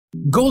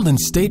Golden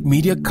State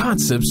Media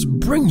Concepts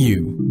bring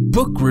you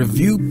Book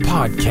Review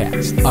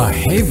Podcast, a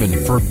haven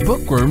for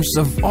bookworms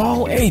of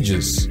all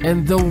ages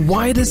and the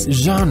widest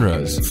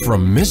genres,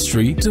 from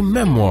mystery to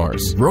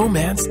memoirs,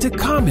 romance to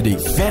comedy,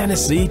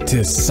 fantasy to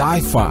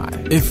sci-fi.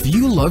 If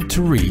you love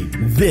to read,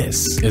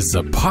 this is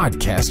a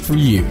podcast for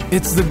you.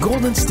 It's the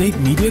Golden State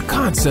Media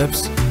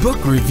Concepts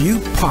Book Review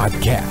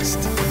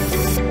Podcast.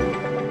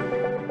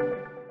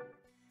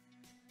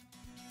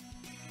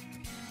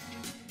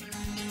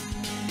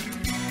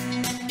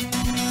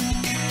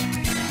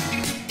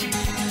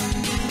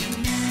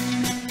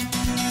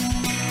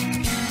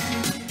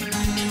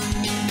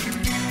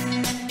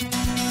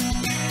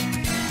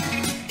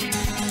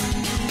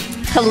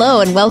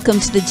 Hello and welcome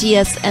to the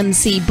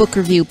GSMC Book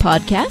Review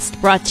Podcast,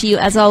 brought to you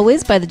as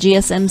always by the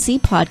GSMC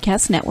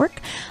Podcast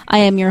Network. I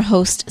am your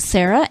host,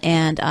 Sarah,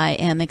 and I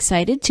am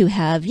excited to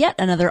have yet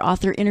another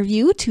author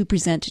interview to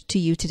present to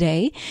you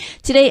today.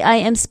 Today I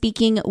am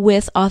speaking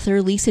with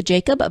author Lisa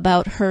Jakub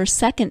about her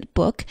second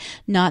book,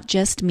 Not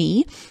Just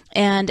Me,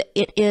 and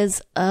it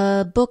is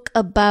a book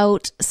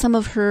about some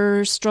of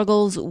her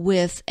struggles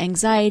with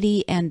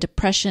anxiety and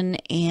depression,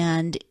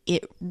 and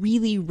it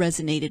really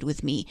resonated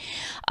with me.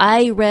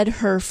 I read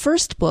her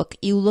first book,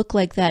 You Look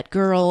Like That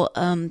Girl,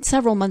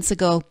 several months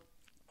ago.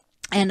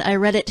 And I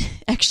read it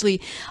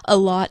actually a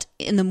lot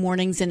in the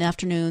mornings and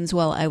afternoons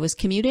while I was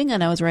commuting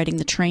and I was riding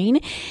the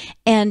train.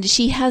 And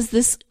she has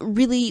this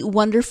really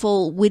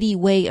wonderful, witty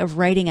way of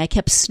writing. I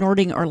kept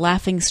snorting or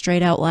laughing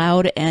straight out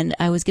loud, and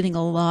I was getting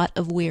a lot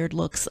of weird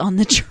looks on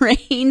the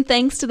train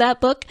thanks to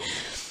that book.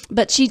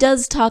 But she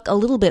does talk a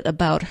little bit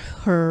about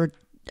her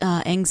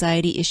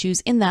anxiety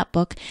issues in that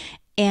book.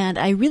 And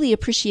I really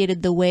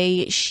appreciated the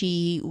way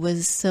she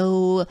was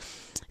so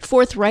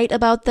forthright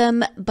about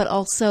them, but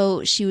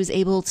also she was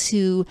able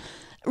to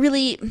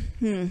really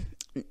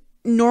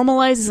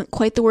normalize isn't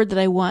quite the word that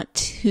I want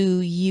to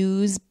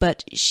use,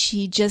 but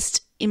she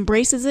just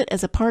embraces it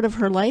as a part of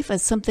her life,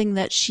 as something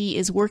that she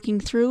is working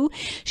through.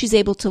 She's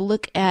able to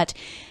look at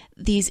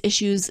these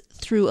issues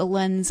through a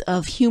lens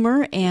of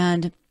humor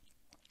and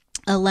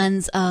a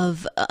lens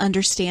of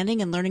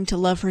understanding and learning to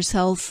love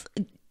herself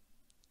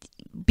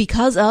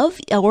because of,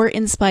 or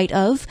in spite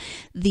of,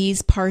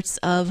 these parts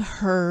of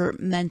her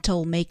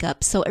mental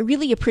makeup. So I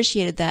really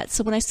appreciated that.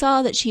 So when I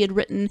saw that she had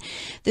written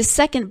this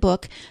second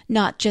book,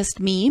 Not Just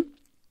Me,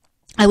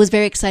 I was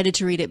very excited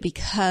to read it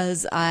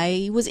because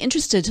I was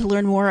interested to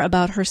learn more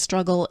about her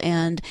struggle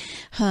and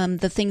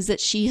the things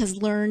that she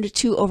has learned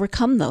to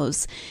overcome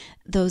those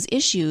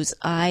issues.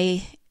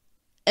 I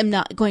am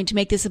not going to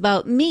make this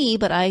about me,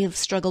 but I have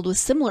struggled with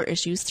similar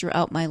issues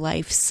throughout my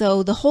life.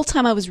 So the whole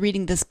time I was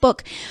reading this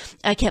book,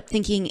 I kept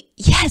thinking,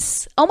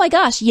 yes, oh my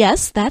gosh,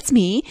 yes, that's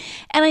me.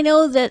 And I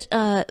know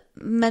that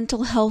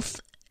mental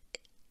health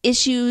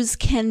issues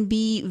can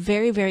be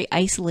very, very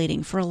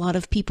isolating for a lot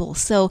of people.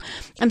 So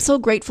I'm so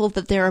grateful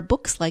that there are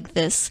books like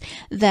this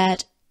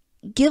that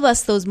give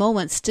us those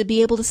moments to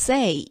be able to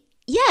say,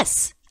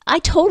 yes, I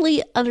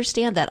totally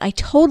understand that. I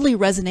totally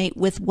resonate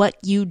with what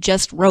you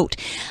just wrote.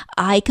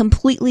 I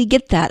completely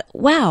get that.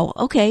 Wow.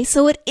 Okay.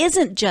 So it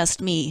isn't just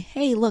me.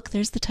 Hey, look,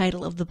 there's the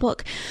title of the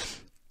book.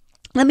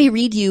 Let me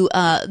read you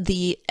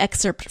the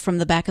excerpt from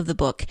the back of the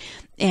book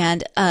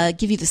and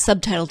give you the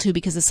subtitle too,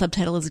 because the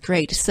subtitle is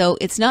great. So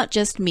it's Not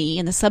Just Me,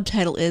 and the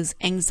subtitle is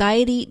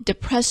Anxiety,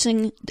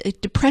 Depression,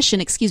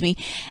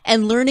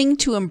 and Learning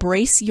to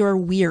Embrace Your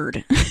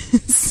Weird.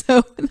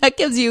 So that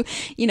gives you,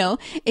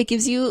 it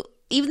gives you,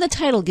 even the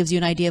title gives you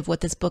an idea of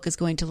what this book is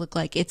going to look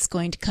like. It's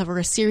going to cover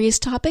a serious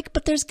topic,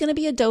 but there's going to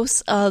be a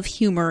dose of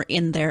humor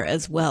in there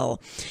as well.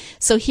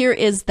 So here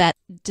is that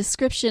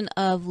description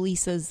of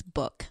Lisa's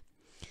book.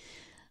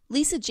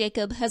 Lisa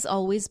Jakub has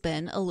always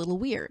been a little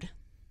weird,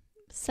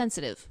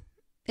 sensitive,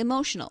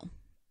 emotional,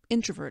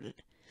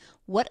 introverted.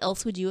 What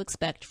else would you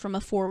expect from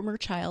a former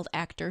child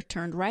actor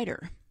turned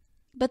writer?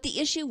 But the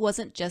issue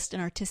wasn't just an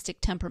artistic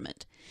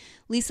temperament.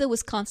 Lisa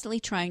was constantly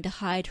trying to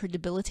hide her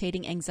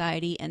debilitating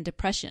anxiety and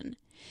depression.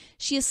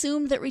 She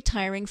assumed that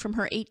retiring from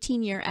her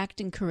 18-year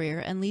acting career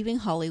and leaving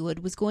Hollywood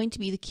was going to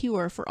be the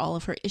cure for all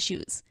of her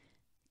issues.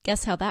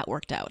 Guess how that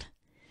worked out?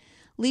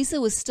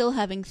 Lisa was still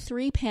having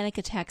 3 panic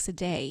attacks a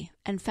day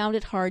and found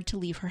it hard to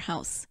leave her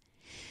house.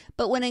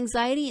 But when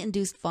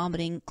anxiety-induced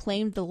vomiting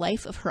claimed the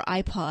life of her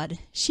iPod,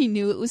 she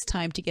knew it was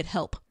time to get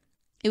help.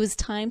 It was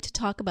time to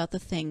talk about the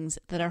things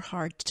that are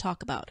hard to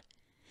talk about.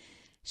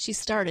 She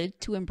started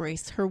to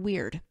embrace her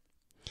weird.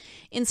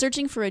 In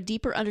searching for a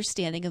deeper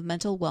understanding of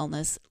mental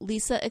wellness,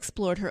 Lisa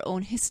explored her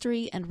own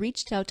history and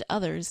reached out to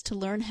others to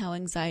learn how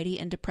anxiety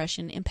and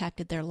depression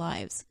impacted their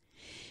lives.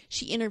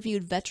 She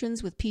interviewed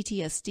veterans with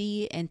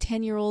PTSD and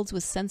 10-year-olds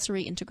with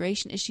sensory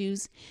integration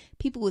issues,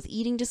 people with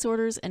eating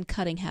disorders and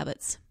cutting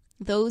habits,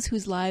 those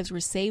whose lives were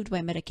saved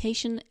by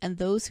medication, and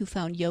those who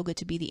found yoga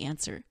to be the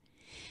answer.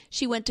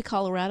 She went to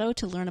Colorado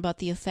to learn about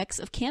the effects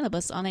of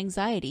cannabis on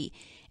anxiety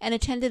and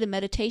attended a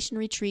meditation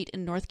retreat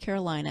in North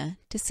Carolina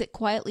to sit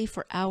quietly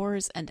for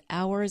hours and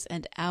hours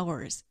and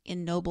hours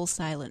in noble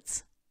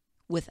silence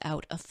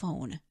without a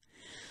phone.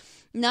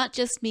 Not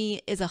Just Me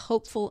is a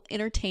hopeful,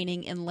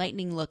 entertaining,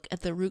 enlightening look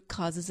at the root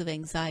causes of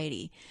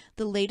anxiety,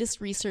 the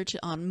latest research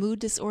on mood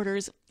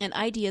disorders, and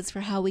ideas for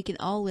how we can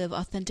all live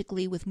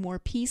authentically with more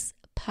peace,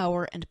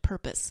 power, and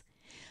purpose.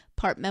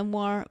 Part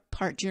memoir,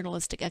 part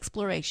journalistic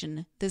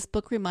exploration, this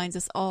book reminds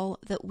us all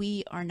that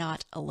we are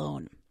not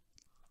alone.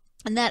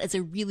 And that is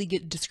a really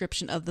good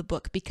description of the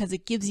book because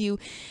it gives you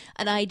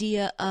an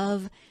idea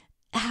of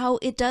how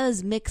it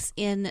does mix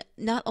in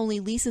not only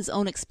Lisa's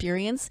own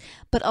experience,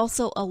 but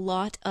also a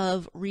lot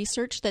of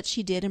research that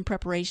she did in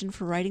preparation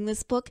for writing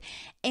this book,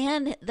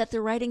 and that the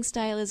writing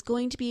style is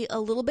going to be a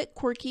little bit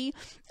quirky,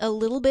 a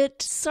little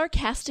bit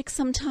sarcastic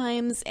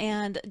sometimes,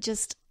 and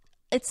just,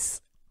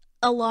 it's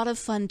a lot of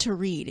fun to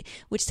read,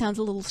 which sounds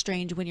a little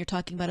strange when you're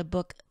talking about a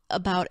book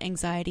about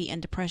anxiety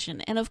and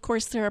depression. And of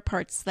course, there are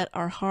parts that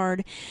are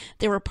hard.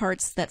 There were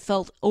parts that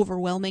felt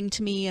overwhelming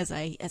to me as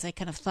I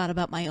kind of thought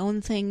about my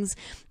own things,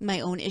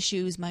 my own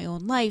issues, my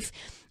own life.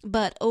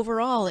 But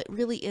overall, it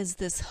really is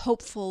this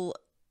hopeful,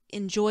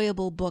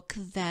 enjoyable book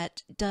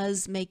that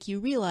does make you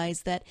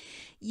realize that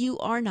you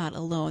are not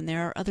alone.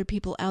 There are other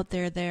people out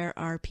there. There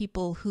are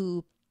people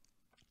who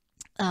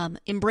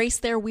embrace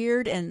their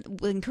weird and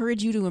will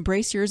encourage you to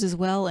embrace yours as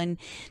well. And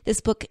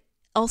this book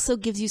also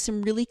gives you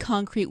some really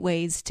concrete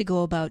ways to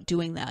go about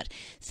doing that.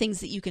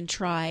 Things that you can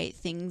try,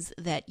 things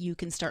that you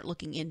can start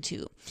looking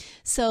into.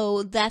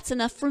 So that's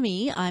enough for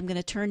me. I'm going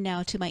to turn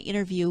now to my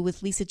interview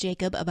with Lisa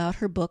Jakub about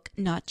her book,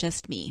 Not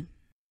Just Me.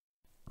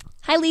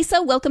 Hi,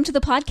 Lisa. Welcome to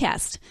the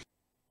podcast.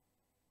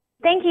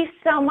 Thank you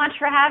so much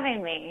for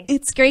having me.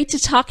 It's great to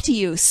talk to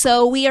you.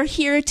 So we are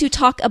here to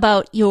talk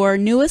about your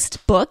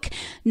newest book,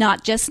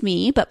 Not Just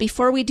Me. But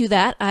before we do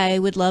that, I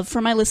would love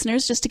for my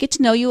listeners just to get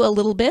to know you a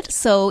little bit.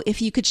 So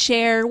if you could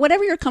share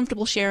whatever you're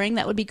comfortable sharing,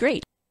 that would be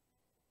great.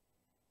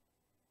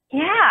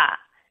 Yeah.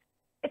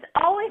 It's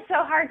always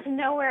so hard to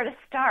know where to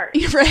start.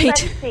 Right.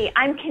 Let's see.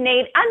 I'm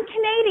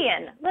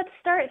Canadian. Let's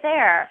start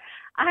there.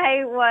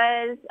 I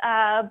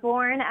was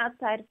born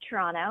outside of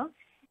Toronto.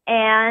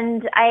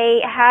 And I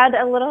had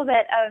a little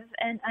bit of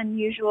an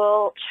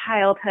unusual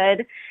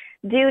childhood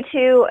due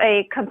to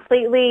a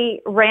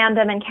completely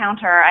random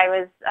encounter. I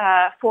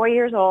was 4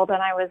 years old,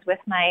 and I was with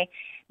my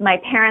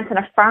parents in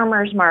a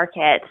farmer's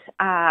market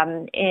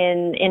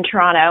in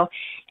Toronto.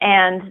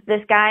 And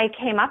this guy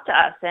came up to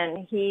us,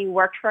 and he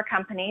worked for a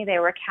company. They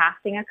were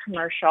casting a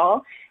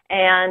commercial,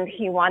 and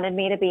he wanted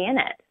me to be in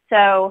it.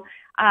 So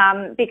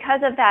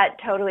because of that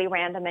totally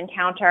random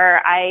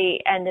encounter, I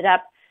ended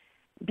up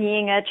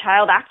being a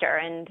child actor,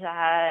 and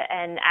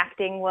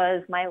acting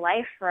was my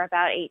life for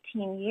about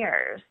 18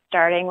 years,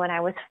 starting when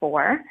I was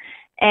 4.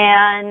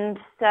 And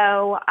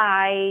so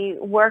I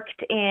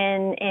worked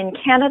in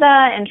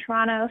Canada, in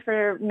Toronto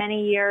for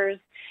many years,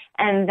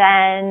 and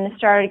then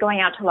started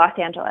going out to Los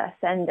Angeles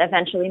and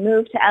eventually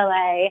moved to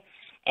LA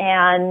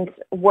and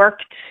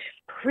worked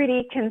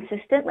pretty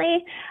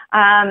consistently.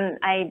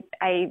 I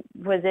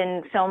was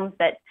in films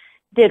that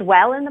did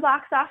well in the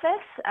box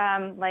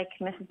office, like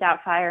Mrs.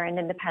 Doubtfire and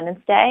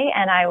Independence Day,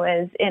 and I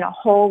was in a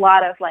whole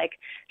lot of like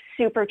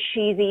super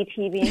cheesy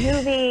TV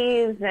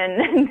movies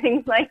and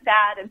things like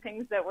that, and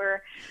things that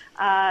were,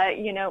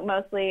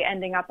 mostly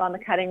ending up on the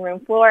cutting room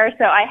floor.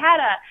 So I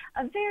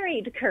had a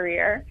varied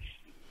career.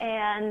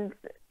 And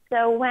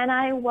so when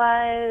I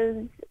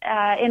was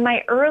in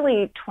my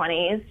early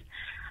 20s,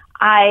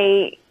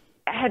 I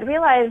had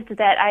realized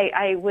that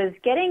I was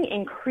getting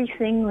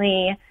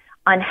increasingly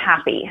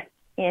unhappy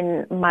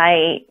in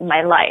my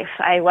life.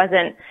 I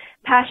wasn't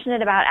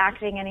passionate about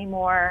acting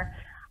anymore.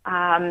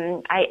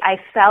 I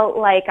felt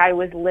like I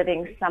was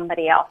living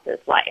somebody else's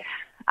life.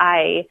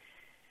 I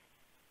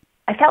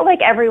felt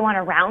like everyone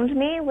around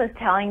me was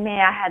telling me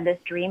I had this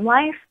dream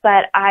life,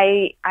 but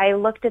I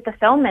looked at the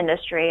film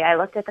industry, I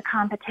looked at the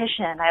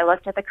competition, I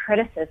looked at the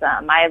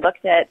criticism, I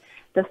looked at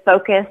the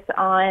focus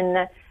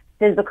on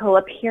physical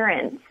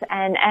appearance,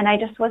 and I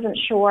just wasn't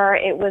sure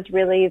it was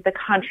really the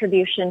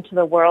contribution to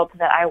the world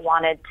that I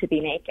wanted to be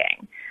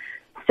making.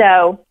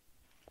 So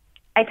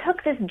I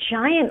took this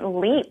giant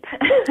leap,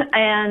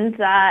 and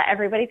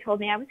everybody told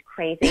me I was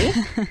crazy,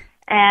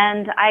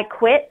 and I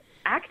quit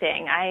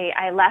acting.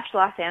 I left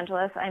Los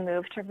Angeles, I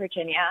moved to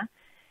Virginia,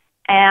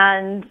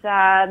 and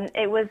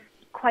it was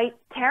quite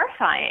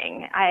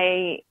terrifying.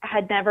 I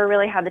had never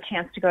really had the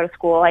chance to go to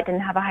school. I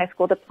didn't have a high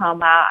school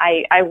diploma.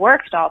 I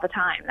worked all the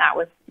time. That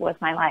was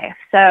my life.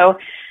 So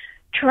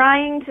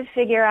trying to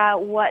figure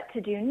out what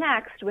to do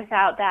next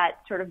without that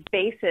sort of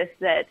basis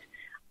that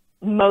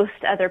most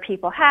other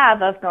people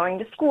have of going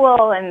to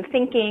school and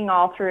thinking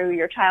all through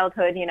your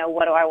childhood,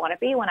 what do I want to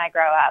be when I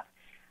grow up?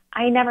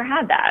 I never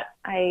had that.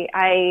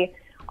 I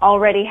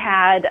already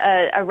had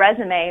a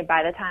resume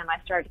by the time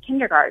I started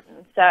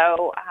kindergarten.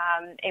 So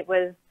it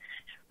was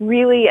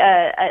really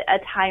a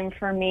time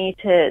for me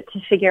to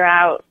figure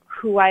out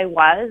who I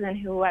was and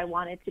who I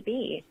wanted to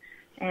be.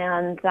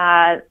 And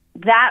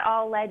that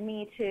all led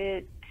me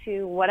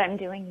to what I'm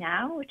doing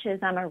now, which is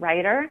I'm a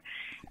writer.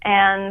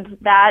 And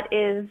that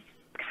is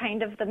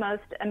kind of the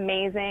most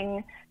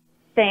amazing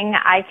thing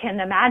I can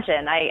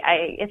imagine.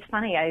 It's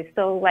funny, I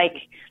still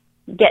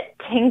get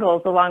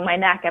tingles along my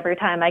neck every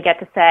time I get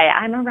to say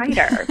I'm a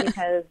writer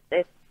because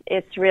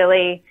it's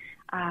really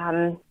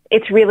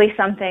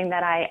something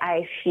that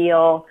I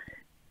feel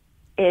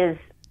is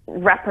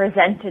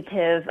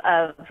representative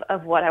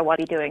of what I want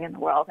to be doing in the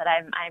world,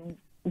 and I'm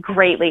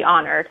greatly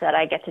honored that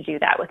I get to do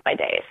that with my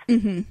days.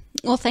 Mm-hmm.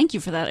 Well, thank you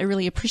for that. I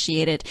really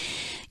appreciate it.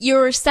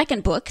 Your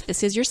second book,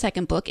 this is your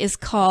second book, is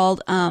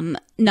called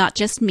Not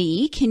Just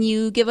Me. Can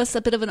you give us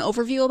a bit of an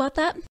overview about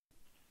that?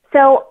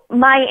 So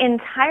my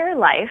entire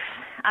life,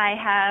 I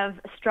have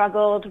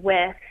struggled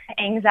with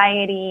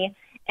anxiety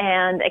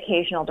and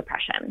occasional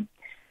depression.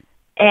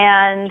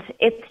 And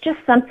it's just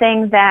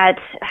something that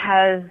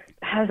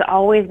has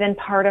always been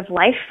part of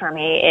life for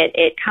me.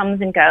 It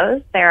comes and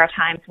goes. There are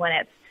times when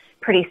it's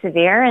pretty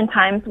severe and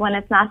times when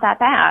it's not that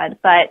bad,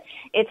 but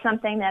it's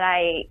something that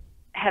I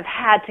have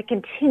had to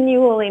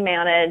continually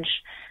manage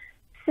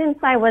since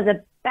I was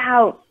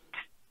about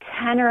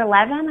 10 or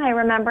 11. I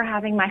remember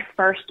having my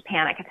first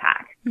panic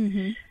attack.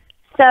 Mm-hmm.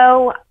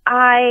 So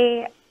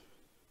I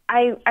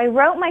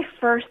wrote my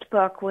first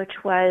book, which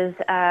was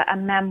a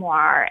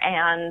memoir,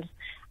 and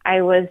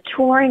I was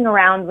touring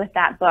around with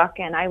that book,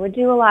 and I would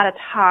do a lot of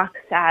talks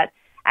at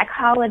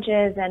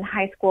colleges and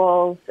high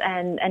schools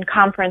and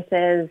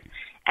conferences,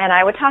 and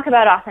I would talk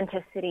about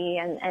authenticity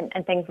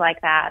and things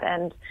like that.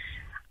 And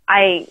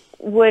I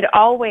would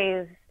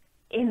always,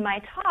 in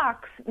my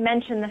talks,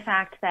 mention the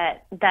fact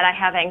that I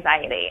have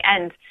anxiety.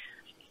 And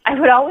I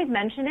would always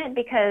mention it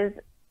because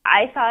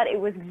I thought it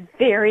was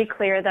very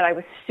clear that I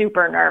was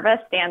super nervous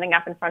standing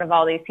up in front of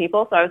all these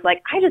people. So I was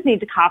like, I just need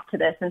to cop to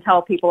this and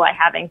tell people I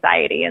have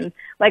anxiety and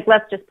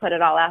let's just put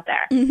it all out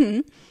there.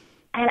 Mm-hmm.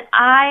 And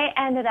I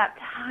ended up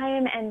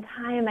time and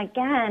time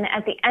again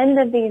at the end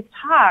of these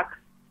talks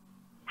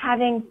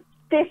having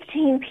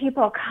 15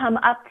 people come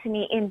up to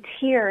me in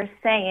tears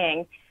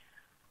saying,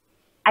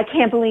 I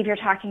can't believe you're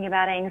talking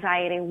about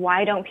anxiety.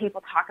 Why don't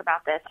people talk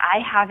about this? I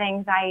have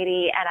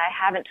anxiety and I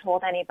haven't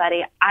told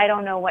anybody. I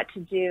don't know what to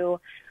do.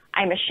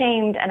 I'm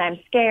ashamed and I'm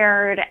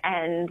scared.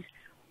 And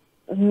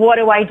what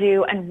do I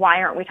do? And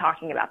why aren't we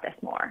talking about this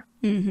more?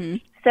 Mm-hmm.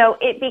 So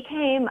it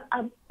became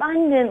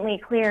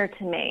abundantly clear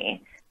to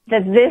me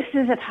that this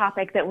is a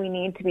topic that we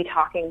need to be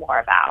talking more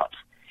about.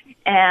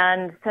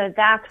 And so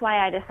that's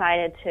why I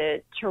decided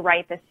to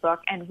write this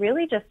book and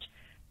really just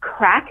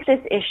crack this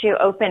issue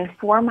open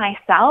for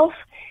myself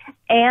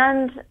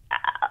and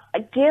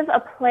give a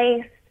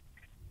place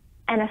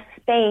and a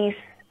space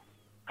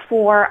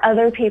for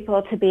other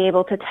people to be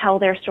able to tell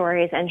their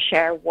stories and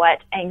share what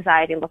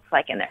anxiety looks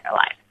like in their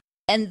life.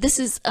 And this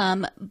is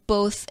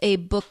both a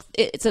book,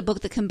 it's a book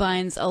that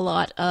combines a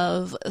lot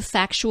of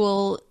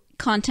factual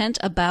content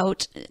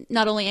about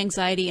not only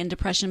anxiety and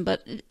depression,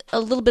 but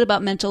a little bit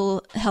about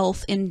mental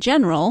health in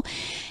general.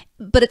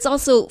 But it's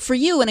also, for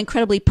you, an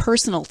incredibly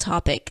personal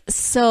topic.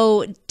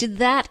 So did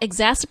that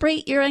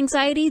exacerbate your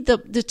anxiety to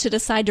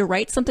decide to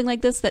write something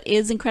like this that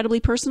is incredibly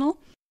personal?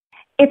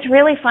 It's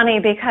really funny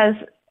because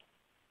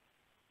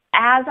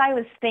as I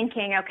was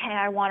thinking, okay,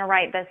 I want to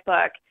write this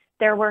book,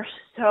 there were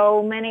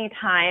so many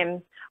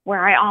times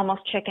where I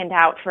almost chickened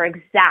out for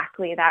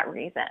exactly that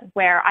reason,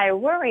 where I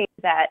worried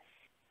that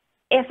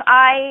if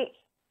I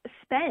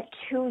spent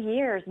 2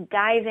 years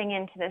diving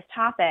into this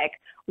topic,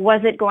 was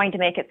it going to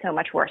make it so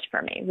much worse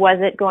for me? Was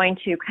it going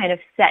to kind of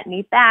set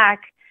me back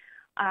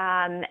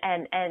and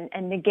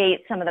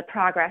negate some of the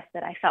progress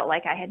that I felt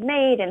like I had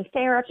made in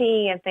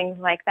therapy and things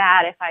like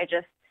that if I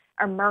just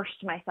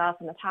immersed myself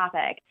in the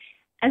topic?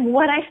 And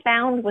what I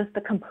found was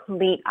the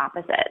complete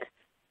opposite.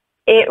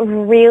 It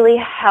really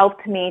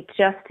helped me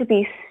just to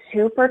be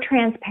super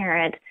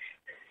transparent,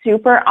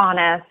 super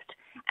honest,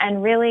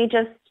 and really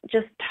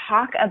just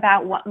talk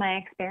about what my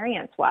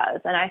experience was.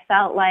 And I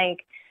felt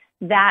like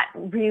that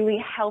really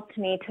helped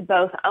me to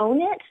both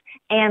own it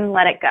and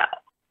let it go.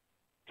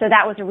 So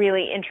that was a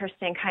really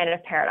interesting kind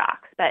of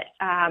paradox. But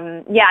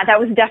yeah, that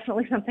was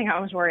definitely something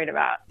I was worried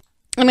about.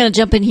 I'm going to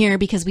jump in here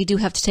because we do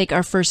have to take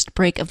our first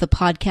break of the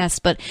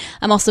podcast, but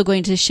I'm also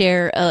going to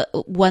share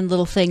one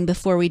little thing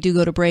before we do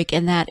go to break,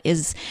 and that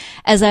is,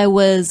 as I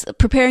was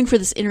preparing for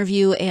this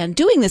interview and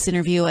doing this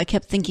interview, I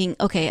kept thinking,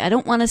 okay, I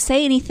don't want to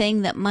say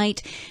anything that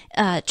might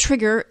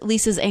trigger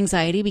Lisa's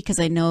anxiety, because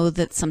I know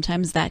that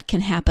sometimes that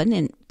can happen,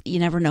 and you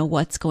never know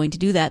what's going to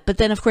do that. But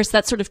then, of course,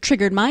 that sort of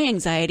triggered my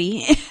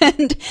anxiety,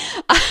 and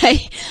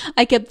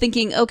I kept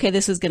thinking, okay,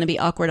 this is going to be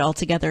awkward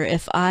altogether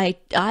if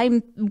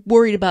I'm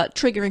worried about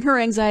triggering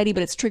her anxiety,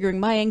 but it's triggering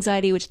my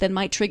anxiety, which then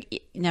might trigger.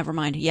 Never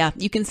mind. Yeah,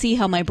 you can see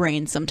how my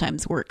brain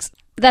sometimes works.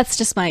 That's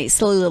just my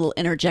silly little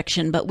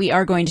interjection, but we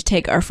are going to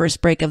take our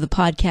first break of the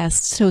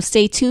podcast. So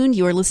stay tuned.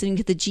 You are listening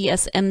to the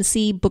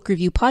GSMC Book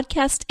Review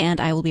Podcast,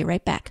 and I will be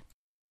right back.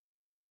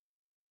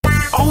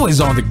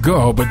 Always on the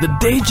go, but the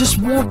day just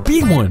won't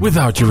be one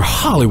without your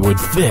Hollywood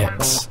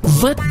fix.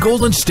 Let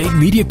Golden State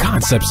Media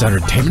Concepts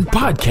Entertainment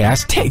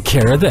Podcast take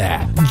care of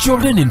that.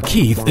 Jordan and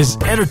Keith is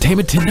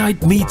Entertainment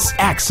Tonight meets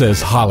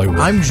Access Hollywood.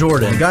 I'm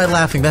Jordan. The guy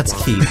laughing, that's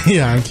Keith.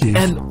 Yeah, I'm Keith.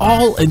 An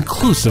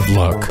all-inclusive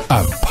look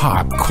of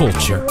pop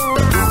culture.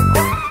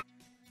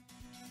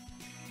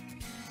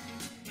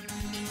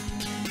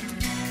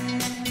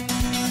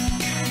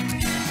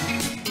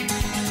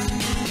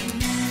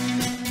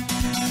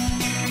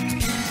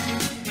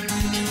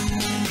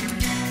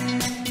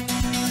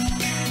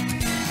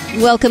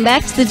 Welcome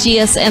back to the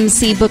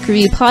GSMC Book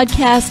Review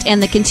Podcast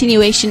and the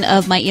continuation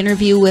of my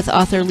interview with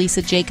author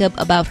Lisa Jakub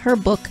about her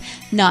book,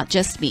 Not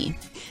Just Me.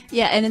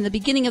 Yeah, and in the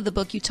beginning of the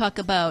book, you talk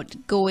about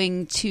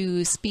going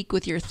to speak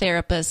with your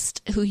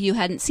therapist who you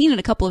hadn't seen in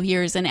a couple of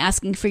years and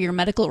asking for your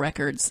medical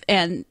records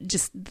and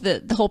just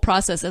the whole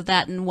process of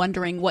that and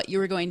wondering what you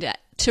were going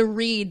to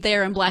read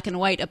there in black and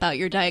white about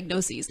your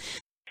diagnoses.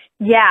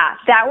 Yeah,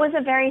 that was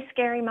a very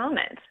scary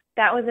moment.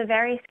 That was a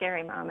very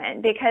scary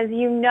moment because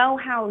you know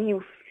how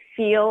you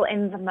feel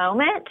in the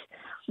moment,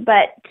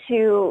 but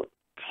to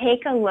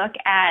take a look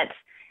at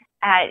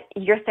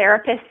your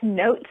therapist's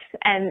notes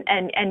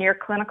and your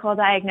clinical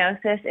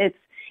diagnosis,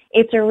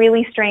 it's a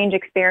really strange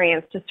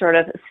experience to sort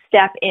of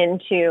step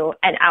into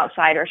an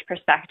outsider's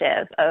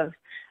perspective of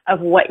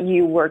what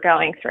you were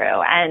going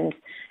through. And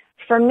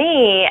for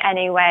me,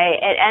 anyway,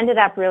 it ended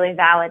up really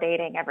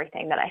validating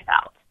everything that I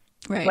felt.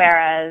 Right.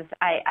 Whereas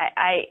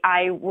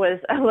I was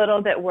a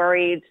little bit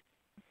worried,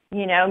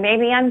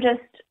 maybe I'm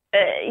just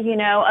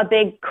a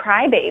big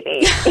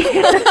crybaby,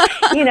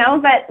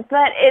 but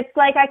it's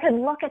like I could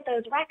look at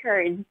those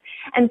records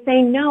and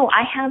say, no,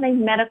 I have a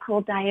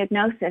medical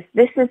diagnosis.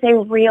 This is a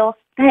real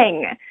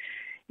thing.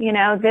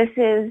 This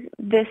is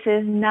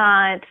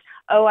not,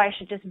 oh, I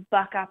should just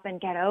buck up and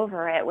get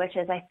over it, which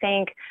is, I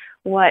think,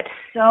 what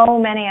so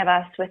many of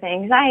us with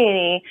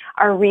anxiety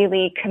are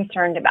really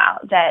concerned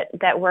about,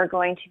 that we're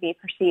going to be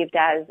perceived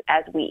as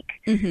weak.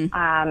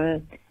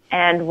 Mm-hmm.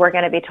 And we're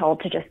going to be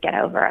told to just get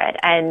over it.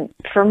 And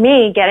for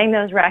me, getting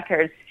those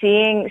records,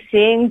 seeing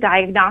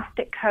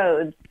diagnostic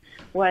codes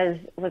was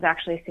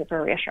actually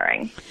super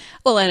reassuring.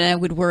 Well, and I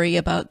would worry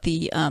about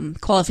the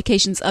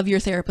qualifications of your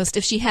therapist.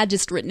 If she had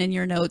just written in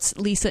your notes,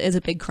 Lisa is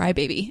a big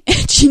crybaby,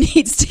 and she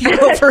needs to get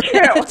over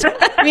it.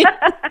 I mean,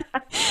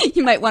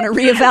 you might want to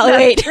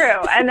reevaluate. That's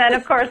true. And then,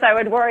 of course, I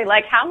would worry,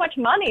 like, how much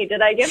money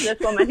did I give this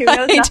woman who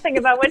knows nothing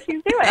about what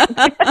she's doing?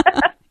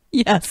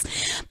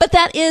 Yes, but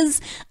that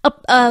is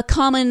a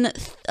common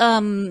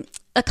thing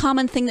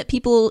that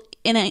people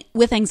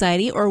with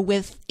anxiety or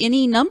with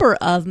any number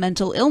of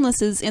mental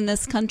illnesses in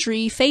this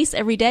country face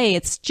every day.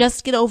 It's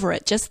just get over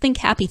it. Just think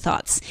happy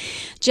thoughts.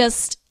 I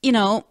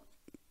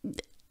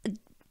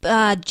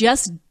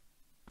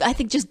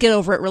think just get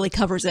over it really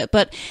covers it.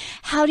 But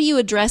how do you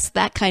address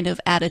that kind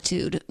of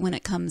attitude when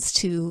it comes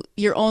to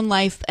your own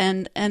life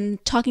and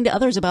talking to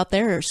others about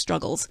their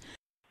struggles?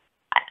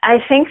 I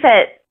think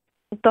that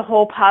the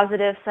whole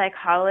positive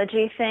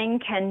psychology thing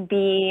can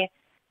be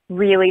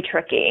really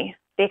tricky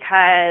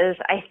because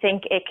I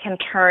think it can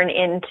turn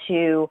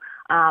into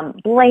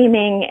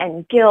blaming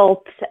and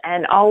guilt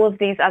and all of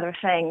these other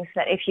things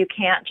that if you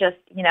can't just,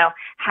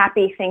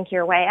 happy think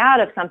your way out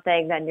of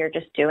something, then you're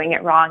just doing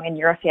it wrong and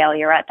you're a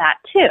failure at that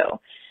too.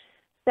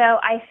 So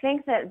I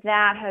think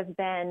that has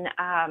been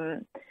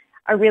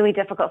a really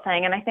difficult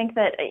thing. And I think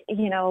that,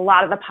 a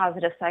lot of the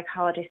positive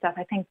psychology stuff,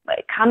 I think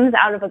it comes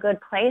out of a good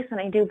place. And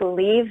I do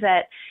believe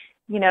that,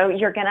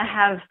 you're going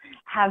to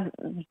have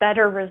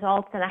better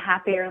results and a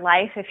happier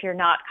life if you're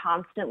not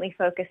constantly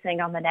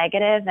focusing on the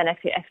negative and if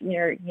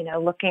you're,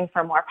 looking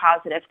for more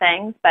positive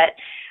things. But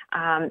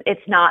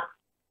it's not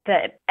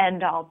the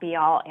end all be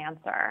all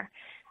answer.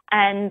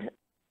 And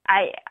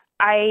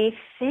I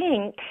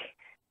think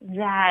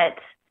that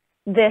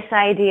this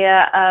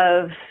idea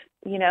of,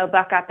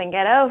 buck up and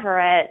get over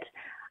it,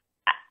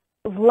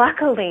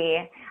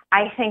 luckily,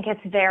 I think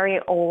it's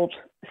very old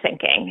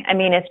thinking. I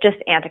mean, it's just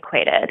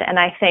antiquated. And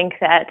I think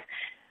that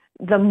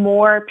the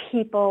more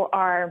people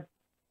are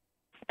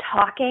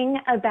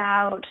talking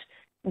about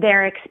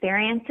their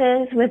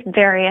experiences with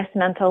various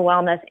mental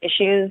wellness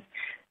issues,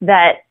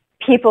 that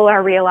people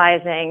are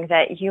realizing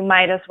that you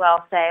might as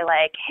well say,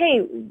 like,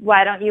 hey,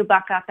 why don't you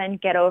buck up and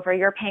get over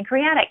your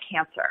pancreatic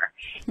cancer?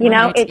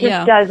 It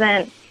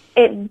just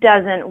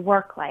doesn't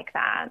work like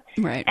that.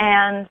 Right.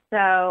 And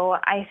so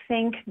I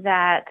think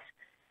that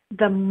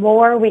the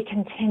more we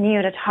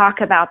continue to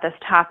talk about this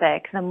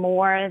topic, the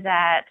more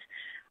that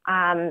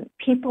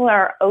people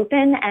are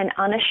open and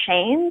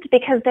unashamed,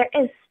 because there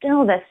is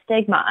still this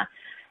stigma.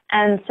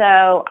 And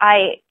so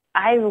I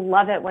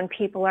love it when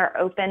people are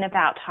open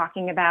about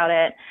talking about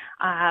it.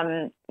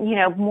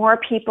 More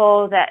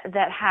people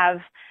that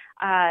have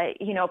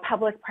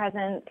public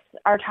presence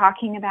are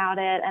talking about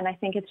it. And I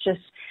think it's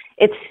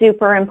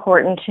super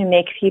important to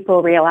make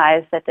people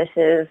realize that this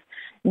is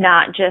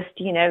not just,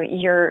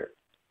 you're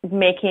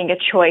making a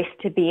choice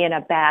to be in a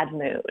bad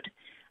mood.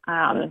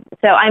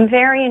 So I'm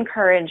very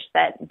encouraged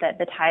that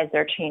the tides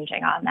are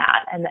changing on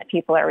that and that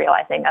people are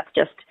realizing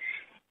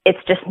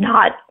it's just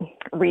not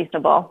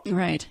reasonable.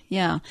 Right.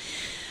 Yeah.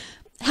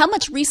 How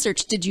much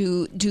research did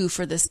you do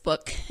for this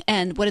book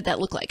and what did that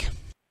look like?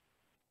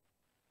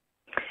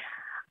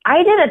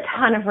 I did a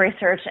ton of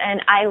research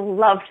and I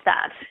loved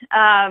that.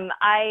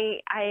 I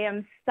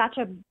am such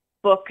a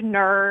book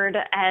nerd,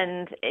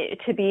 and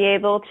to be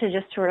able to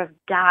just sort of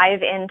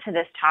dive into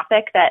this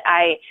topic that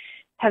I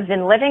have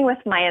been living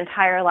with my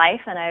entire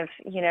life and I've,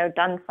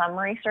 done some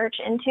research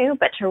into,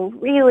 but to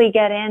really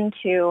get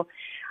into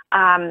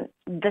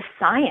the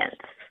science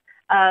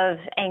of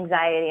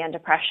anxiety and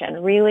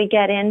depression, really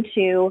get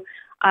into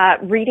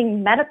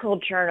reading medical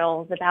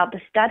journals about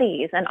the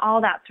studies and all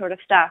that sort of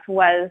stuff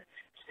was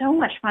so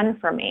much fun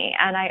for me,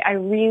 and I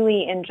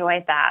really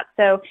enjoyed that.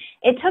 So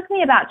it took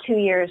me about 2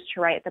 years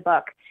to write the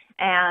book,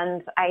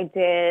 and I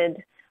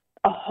did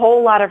a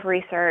whole lot of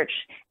research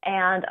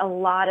and a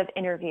lot of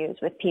interviews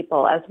with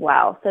people as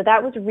well. So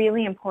that was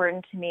really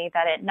important to me,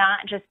 that it not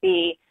just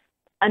be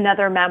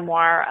another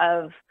memoir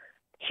of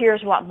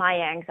here's what my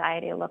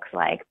anxiety looks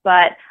like,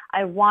 but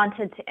I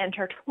wanted to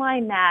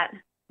intertwine that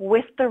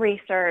with the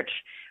research,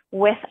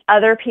 with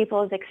other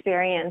people's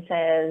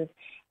experiences,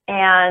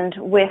 and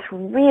with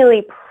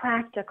really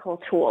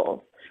practical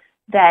tools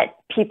that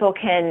people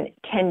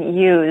can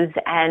use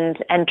and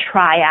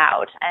try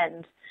out.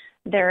 And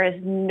there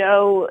is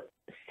no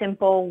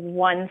simple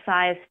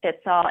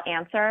one-size-fits-all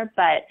answer,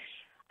 but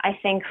I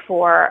think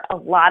for a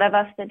lot of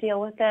us that deal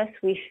with this,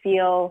 we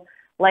feel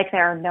like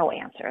there are no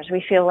answers.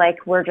 We feel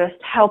like we're just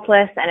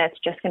helpless and it's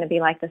just going to be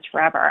like this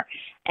forever.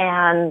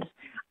 And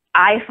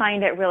I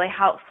find it really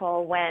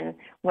helpful when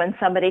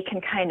somebody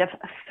can kind of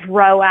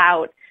throw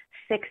out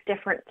 6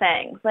 different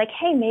things, like,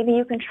 hey, maybe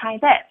you can try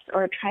this,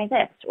 or try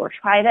this, or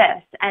try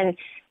this, and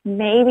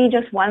maybe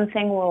just one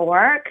thing will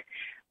work,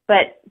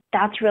 but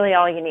that's really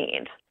all you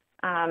need.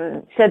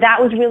 So that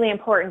was really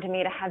important to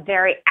me, to have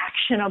very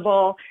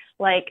actionable,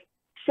 like,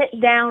 sit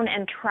down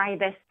and try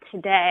this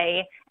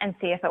today and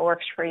see if it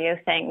works for you,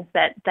 things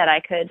that I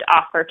could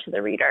offer to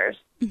the readers.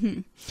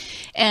 Mm-hmm.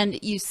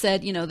 And you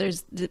said,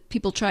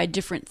 people tried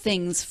different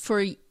things.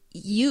 For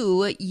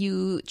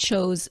you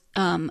chose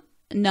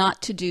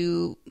not to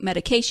do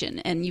medication,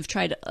 and you've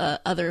tried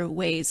other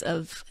ways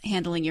of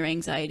handling your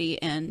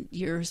anxiety and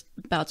your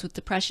bouts with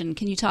depression.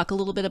 Can you talk a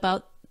little bit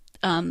about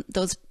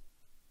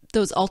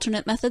those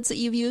alternate methods that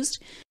you've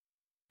used?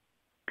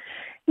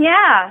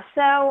 Yeah,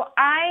 so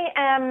I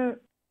am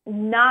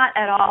not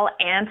at all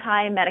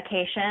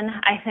anti-medication.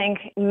 I think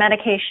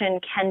medication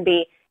can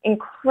be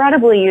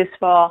incredibly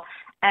useful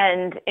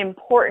and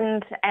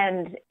important,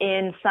 and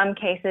in some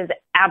cases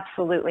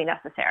absolutely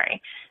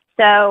necessary.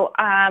 So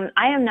I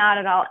am not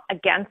at all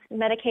against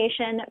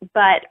medication,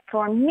 but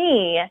for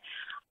me,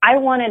 I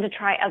wanted to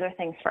try other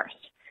things first.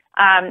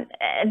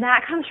 And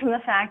that comes from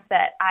the fact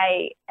that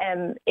I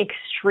am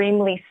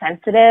extremely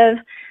sensitive.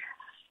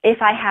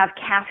 If I have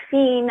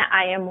caffeine,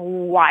 I am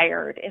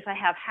wired. If I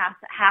have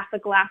half a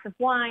glass of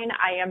wine,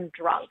 I am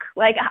drunk.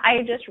 Like,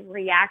 I just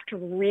react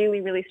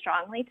really, really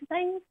strongly to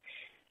things.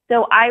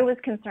 So I was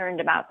concerned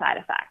about side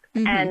effects.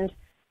 Mm-hmm. And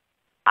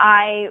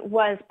I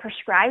was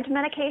prescribed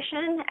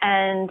medication,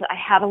 and I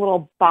had a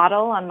little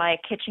bottle on my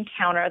kitchen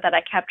counter that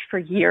I kept for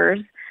years.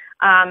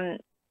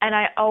 And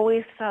I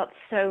always felt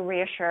so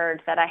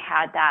reassured that I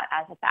had that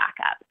as a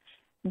backup.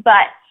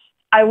 But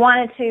I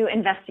wanted to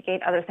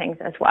investigate other things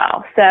as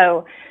well.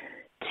 So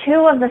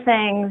 2 of the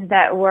things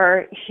that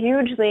were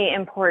hugely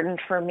important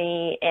for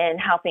me in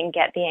helping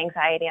get the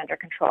anxiety under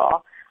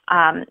control,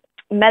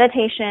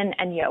 meditation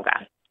and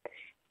yoga.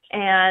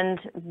 And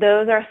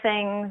those are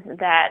things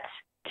that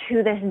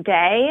to this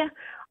day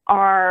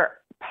are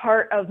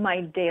part of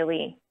my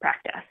daily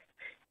practice.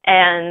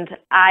 And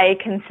I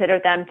consider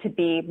them to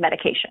be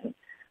medication.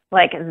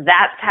 Like,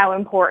 that's how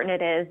important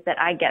it is that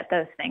I get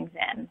those things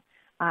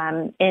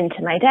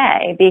into my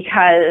day,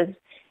 because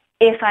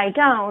if I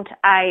don't,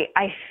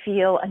 I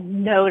feel a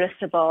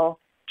noticeable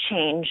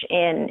change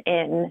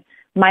in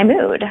my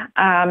mood.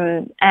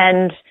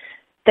 And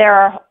there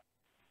are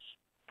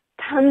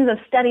tons of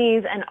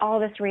studies and all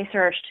this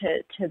research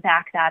to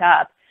back that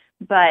up.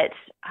 But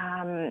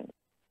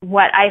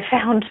what I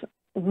found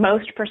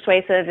most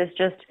persuasive is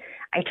just,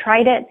 I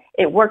tried it,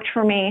 it worked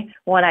for me.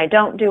 When I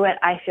don't do it,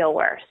 I feel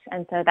worse.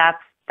 And so that's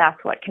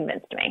what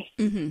convinced me.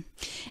 Mm-hmm.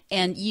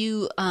 And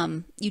you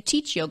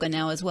teach yoga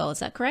now as well, is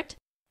that correct?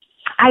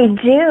 I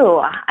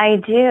do.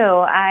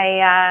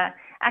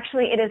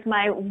 Actually, it is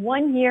my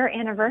 1-year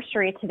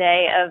anniversary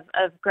today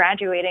of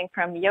graduating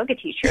from yoga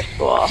teacher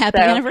school. Happy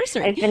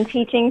anniversary. I've been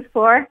teaching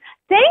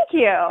thank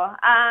you.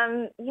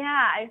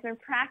 I've been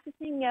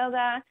practicing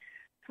yoga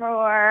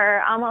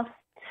for almost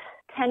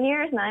 10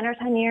 years, 9 or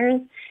 10 years.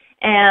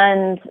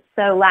 And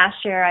so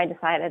last year I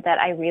decided that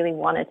I really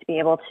wanted to be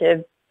able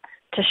to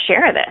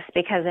share this,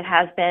 because it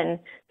has been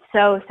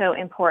so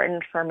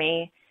important for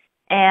me.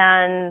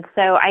 And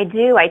so I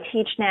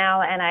teach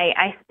now, and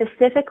I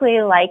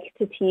specifically like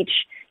to teach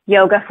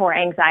yoga for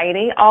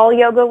anxiety. All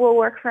yoga will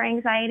work for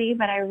anxiety,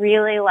 but I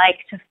really like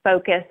to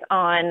focus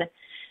on,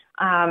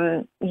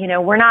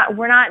 we're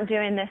not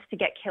doing this to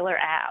get killer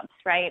abs,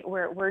 right?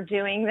 We're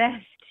doing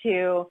this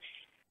to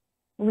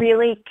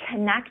really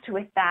connect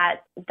with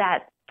that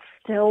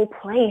still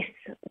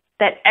place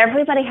that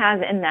everybody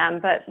has in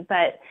them,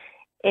 but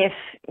if,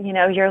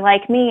 you're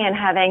like me and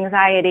have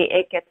anxiety,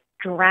 it gets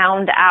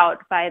drowned out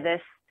by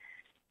this,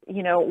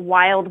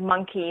 wild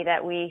monkey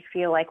that we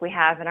feel like we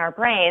have in our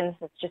brains.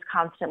 It's just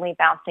constantly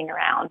bouncing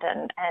around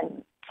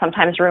and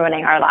sometimes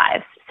ruining our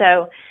lives.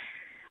 So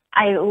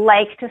I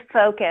like to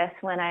focus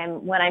when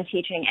I'm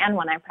teaching and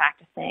when I'm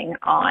practicing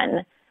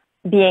on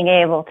being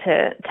able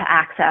to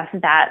access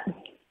that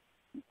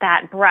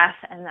that breath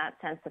and that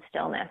sense of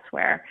stillness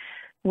where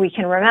we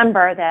can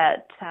remember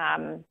that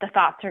the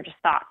thoughts are just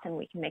thoughts and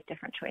we can make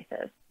different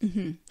choices.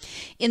 Mm-hmm.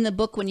 In the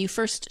book, when you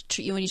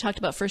talked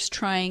about first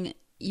trying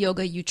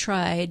yoga, you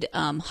tried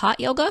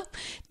hot yoga.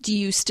 Do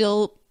you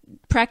still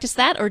practice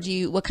that, or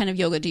what kind of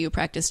yoga do you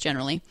practice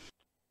generally?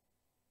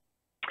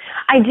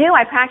 I do.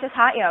 I practice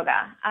hot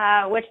yoga,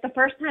 which the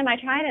first time I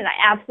tried it,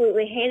 I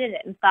absolutely hated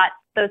it and thought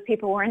those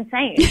people were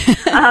insane.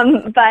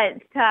 But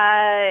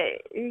I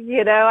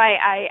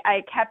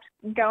kept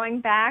going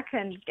back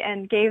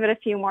and gave it a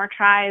few more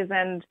tries,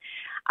 and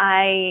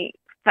I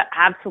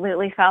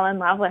absolutely fell in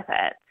love with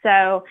it.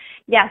 So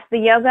yes, the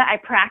yoga I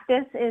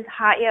practice is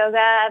hot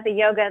yoga. The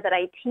yoga that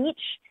I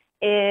teach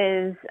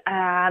is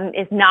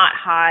not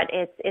hot.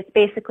 It's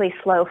basically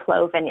slow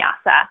flow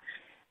vinyasa.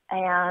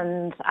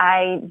 And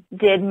I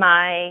did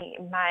my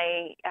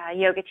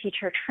yoga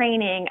teacher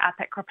training up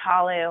at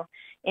Kripalu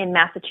in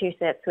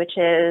Massachusetts, which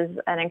is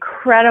an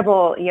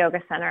incredible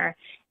yoga center.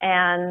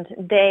 And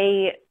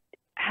they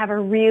have a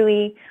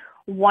really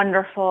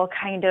wonderful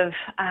kind of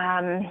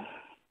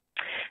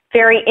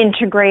very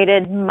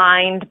integrated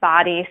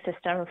mind-body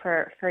system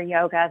for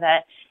yoga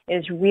that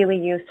is really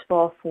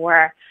useful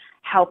for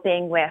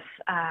helping with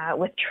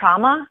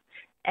trauma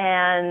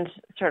and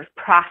sort of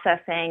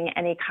processing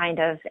any kind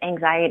of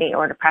anxiety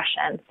or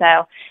depression.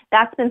 So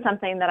that's been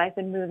something that I've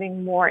been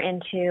moving more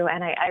into,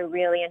 and I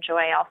really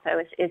enjoy also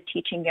is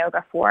teaching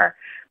yoga for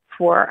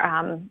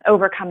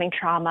overcoming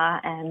trauma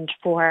and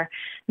for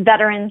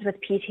veterans with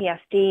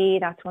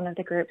PTSD. That's one of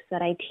the groups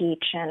that I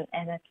teach, and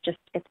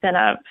it's been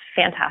a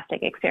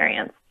fantastic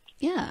experience.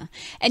 Yeah.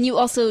 And you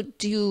also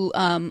do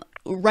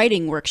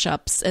writing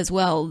workshops as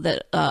well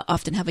that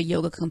often have a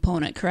yoga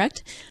component,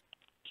 correct?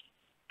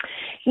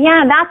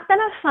 Yeah, that's been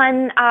a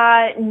fun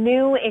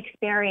new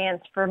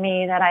experience for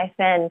me that I've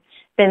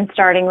been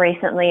starting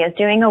recently, is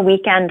doing a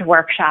weekend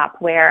workshop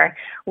where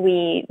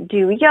we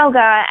do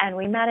yoga and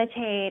we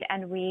meditate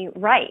and we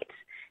write.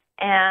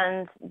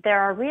 And there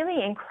are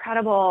really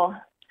incredible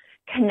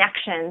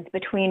connections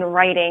between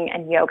writing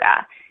and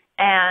yoga.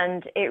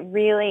 And it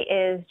really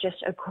is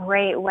just a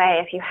great way.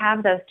 If you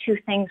have those two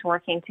things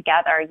working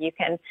together, you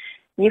can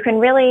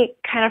really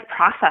kind of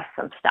process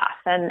some stuff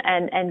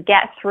and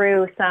get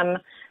through some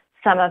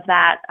of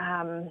that,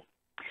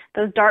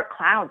 those dark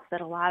clouds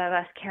that a lot of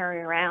us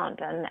carry around.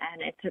 And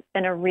it's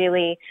been a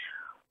really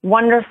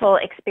wonderful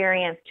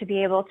experience to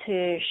be able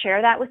to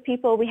share that with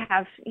people. We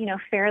have,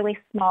 fairly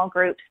small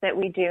groups that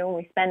we do.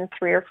 We spend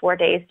 3 or 4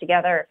 days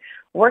together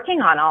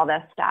working on all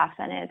this stuff.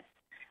 And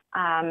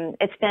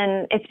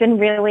it's been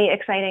really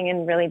exciting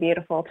and really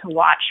beautiful to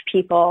watch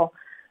people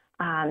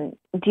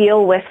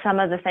deal with some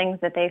of the things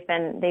that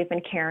they've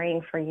been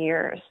carrying for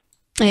years.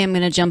 I am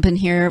going to jump in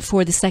here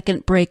for the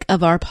second break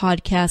of our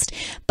podcast,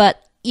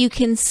 but you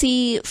can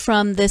see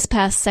from this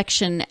past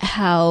section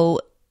how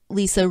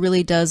Lisa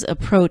really does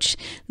approach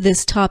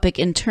this topic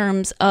in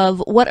terms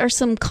of what are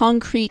some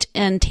concrete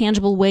and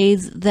tangible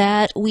ways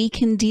that we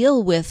can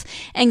deal with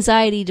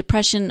anxiety,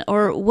 depression,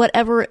 or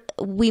whatever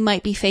we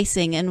might be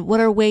facing, and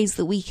what are ways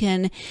that we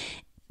can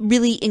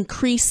really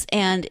increase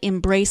and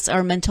embrace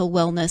our mental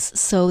wellness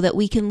so that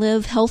we can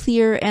live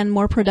healthier and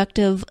more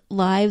productive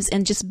lives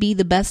and just be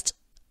the best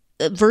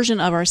version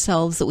of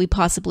ourselves that we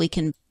possibly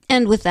can.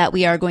 And with that,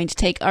 we are going to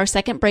take our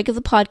second break of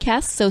the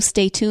podcast, so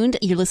stay tuned.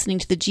 You're listening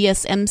to the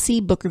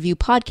GSMC Book Review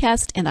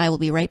Podcast, and I will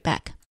be right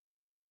back.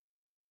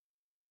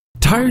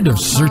 Tired of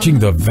searching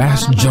the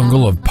vast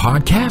jungle of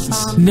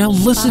podcasts? Now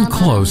listen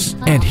close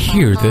and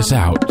hear this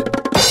out.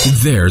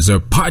 There's a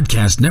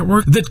podcast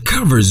network that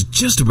covers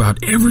just about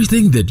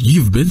everything that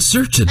you've been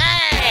searching.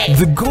 Hey!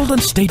 The Golden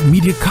State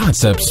Media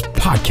Concepts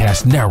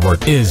Podcast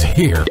Network is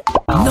here.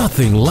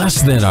 Nothing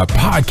less than a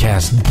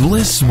podcast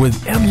bliss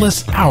with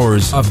endless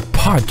hours of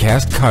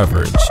podcast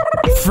coverage.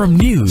 From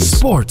news,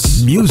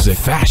 sports, music,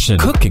 fashion,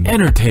 cooking,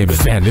 entertainment,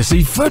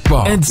 fantasy,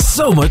 football, and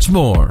so much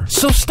more.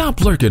 So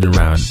stop lurking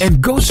around and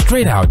go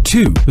straight out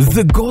to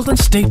the Golden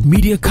State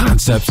Media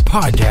Concepts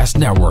Podcast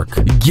Network.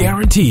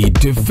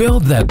 Guaranteed to fill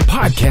that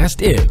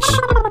podcast itch.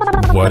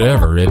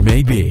 Whatever it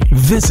may be.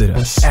 Visit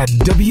us at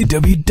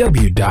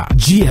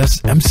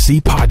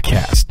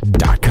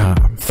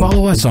www.gsmcpodcast.com.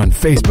 Follow us on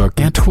Facebook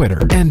and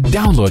Twitter, and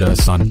download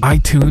us on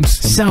iTunes,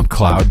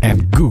 SoundCloud,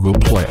 and Google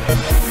Play.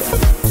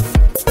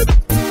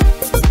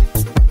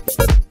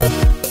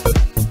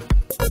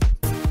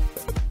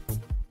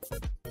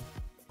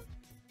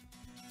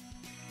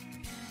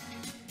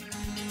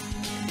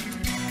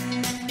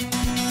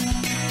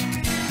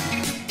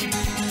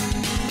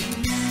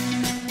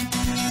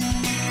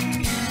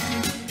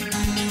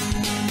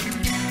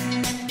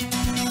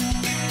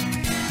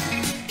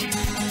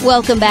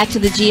 Welcome back to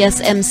the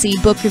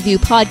GSMC Book Review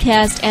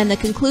Podcast and the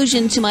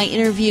conclusion to my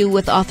interview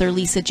with author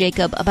Lisa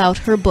Jakub about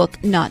her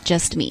book, Not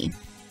Just Me.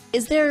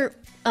 Is there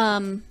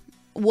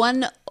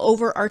one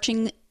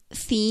overarching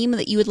theme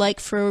that you would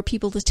like for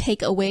people to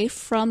take away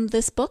from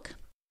this book?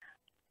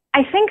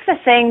 I think the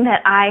thing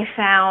that I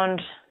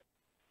found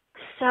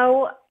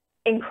so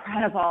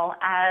incredible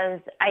as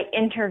I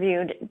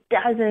interviewed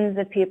dozens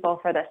of people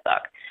for this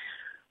book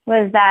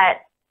was that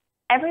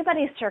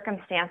everybody's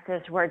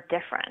circumstances were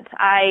different.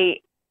 I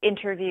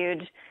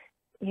interviewed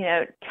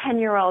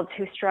 10-year-olds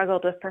who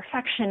struggled with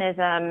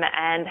perfectionism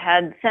and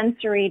had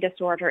sensory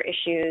disorder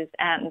issues,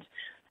 and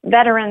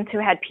veterans who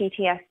had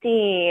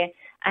PTSD,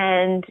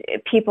 and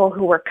people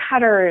who were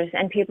cutters,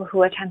 and people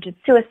who attempted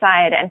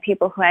suicide, and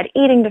people who had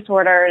eating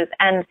disorders.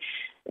 And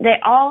they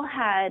all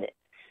had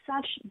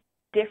such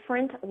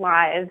different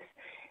lives,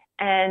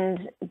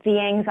 and the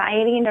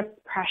anxiety and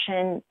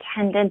depression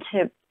tended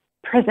to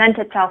present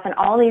itself in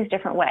all these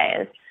different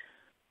ways.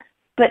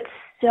 But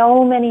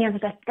so many of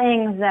the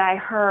things that I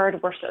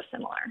heard were so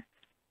similar.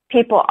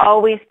 People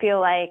always feel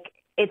like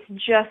it's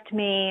just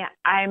me,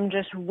 I'm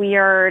just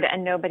weird,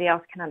 and nobody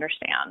else can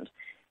understand.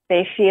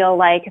 They feel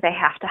like they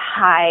have to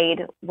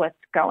hide what's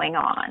going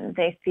on.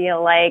 They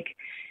feel like,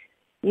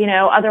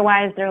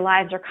 otherwise their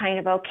lives are kind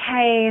of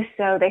okay,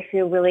 so they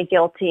feel really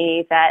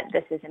guilty that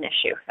this is an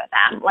issue for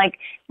them. Like,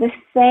 the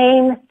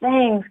same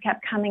things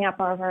kept coming up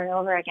over and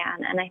over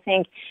again, and I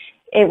think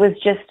it was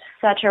just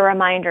such a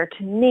reminder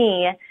to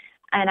me,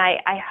 and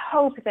I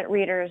hope that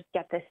readers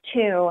get this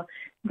too,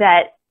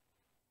 that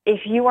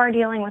if you are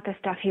dealing with this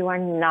stuff, you are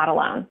not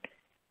alone.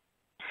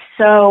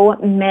 So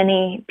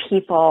many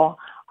people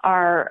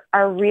are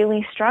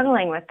really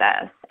struggling with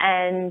this,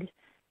 and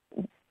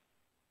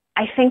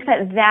I think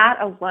that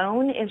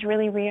alone is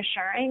really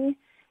reassuring,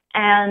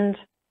 and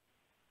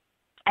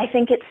I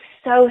think it's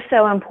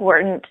so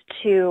important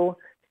to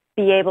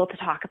be able to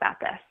talk about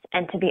this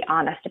and to be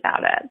honest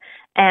about it.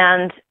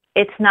 And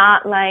it's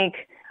not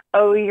like,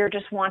 oh, you're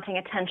just wanting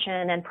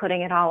attention and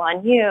putting it all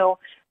on you.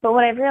 But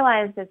what I've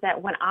realized is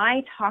that when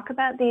I talk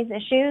about these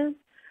issues,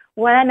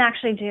 what I'm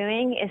actually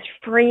doing is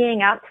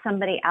freeing up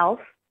somebody else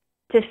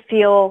to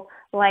feel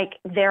like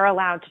they're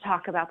allowed to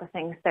talk about the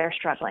things they're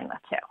struggling with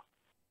too.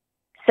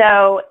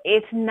 So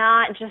it's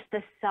not just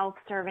this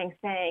self-serving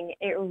thing.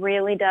 It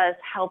really does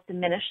help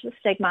diminish the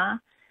stigma,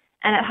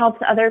 and it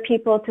helps other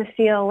people to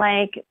feel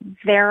like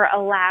they're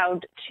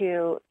allowed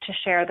to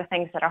share the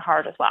things that are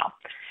hard as well.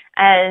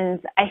 And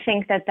I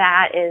think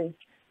that is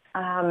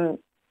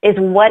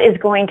what is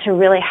going to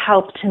really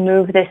help to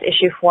move this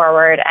issue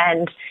forward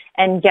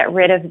and get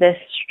rid of this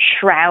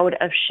shroud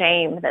of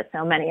shame that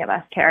so many of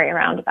us carry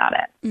around about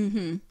it.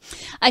 Mm-hmm.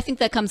 I think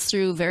that comes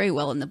through very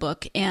well in the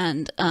book.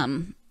 And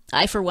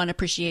I, for one,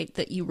 appreciate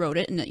that you wrote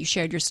it and that you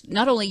shared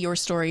not only your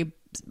story,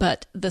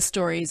 but the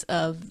stories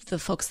of the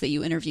folks that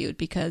you interviewed,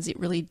 because it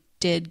really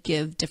did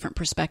give different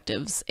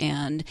perspectives.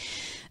 And,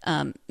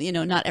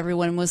 not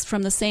everyone was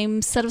from the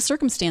same set of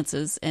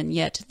circumstances, and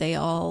yet they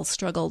all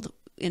struggled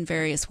in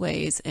various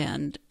ways.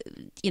 And,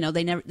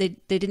 they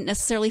didn't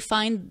necessarily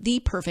find the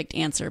perfect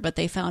answer, but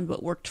they found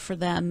what worked for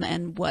them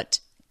and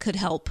what could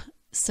help.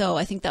 So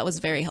I think that was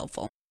very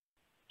helpful.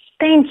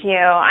 Thank you.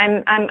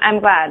 I'm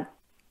glad.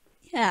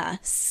 Yeah.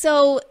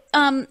 So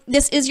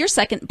this is your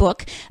second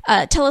book.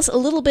 Tell us a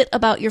little bit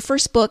about your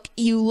first book,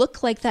 You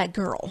Look Like That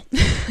Girl,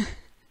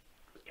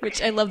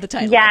 which I love the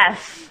title.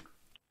 Yes.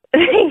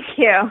 Thank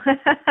you.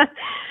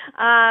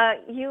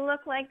 You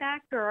Look Like That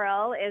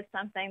Girl is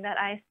something that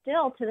I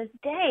still, to this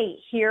day,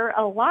 hear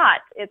a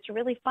lot. It's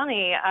really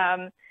funny.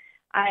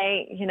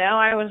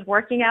 I was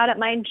working out at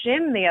my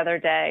gym the other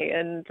day,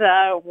 and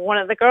one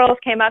of the girls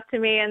came up to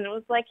me and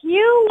was like,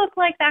 "You look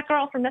like that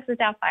girl from Mrs.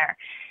 Doubtfire."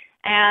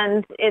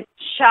 And it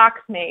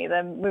shocks me.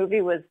 The movie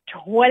was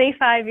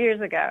 25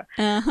 years ago.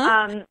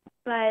 Uh-huh.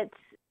 But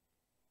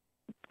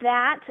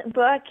that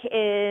book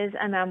is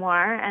a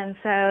memoir, and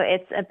so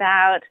it's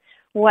about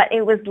what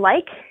it was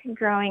like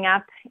growing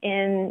up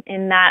in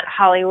that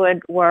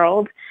Hollywood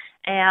world,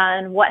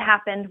 and what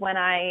happened when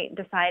I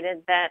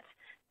decided that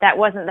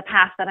wasn't the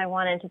path that I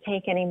wanted to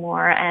take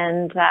anymore,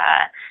 and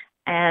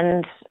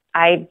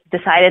I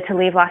decided to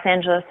leave Los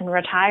Angeles and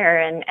retire,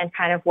 and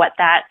kind of what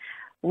that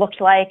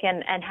looked like,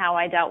 and how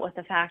I dealt with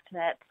the fact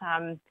that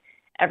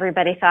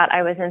everybody thought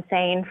I was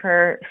insane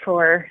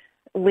for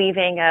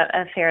leaving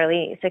a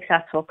fairly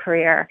successful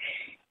career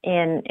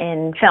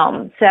in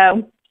film.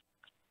 So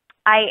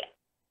I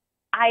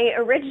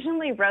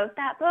originally wrote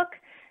that book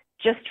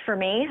just for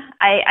me.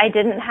 I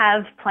didn't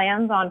have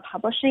plans on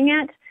publishing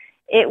it.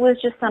 It was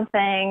just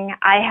something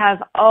I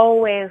have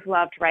always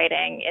loved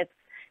writing. It's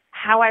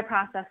how I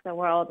process the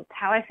world. It's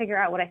how I figure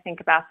out what I think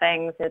about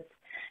things. It's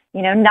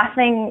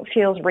nothing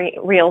feels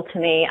real to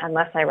me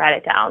unless I write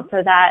it down.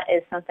 So that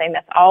is something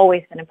that's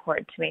always been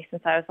important to me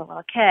since I was a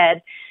little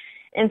kid.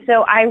 And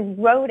so I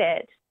wrote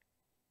it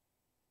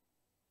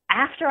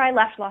after I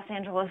left Los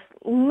Angeles,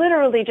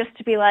 literally just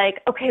to be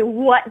like, okay,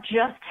 what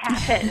just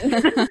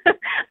happened?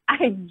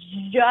 I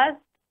just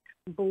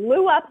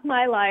blew up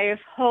my life.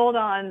 Hold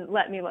on,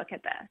 let me look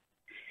at this.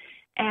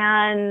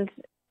 And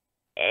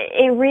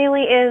it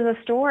really is a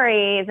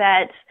story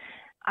that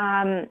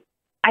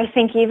I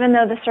think, even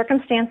though the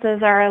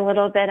circumstances are a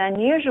little bit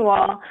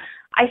unusual,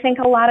 I think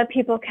a lot of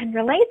people can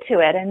relate to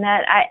it. And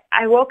that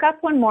I woke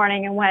up one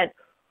morning and went,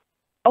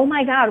 oh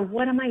my God,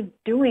 what am I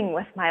doing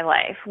with my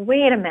life?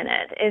 Wait a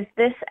minute. Is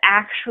this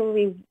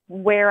actually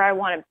where I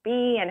want to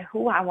be and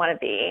who I want to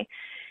be?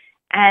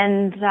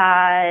 And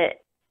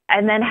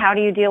then how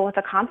do you deal with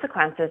the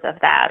consequences of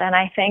that? And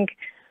I think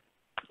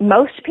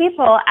most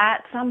people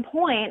at some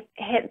point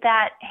hit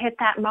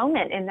that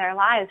moment in their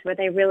lives where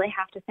they really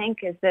have to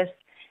think, is this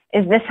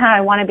how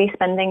I want to be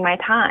spending my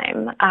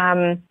time?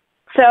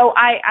 So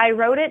I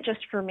wrote it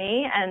just for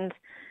me, and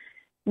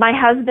my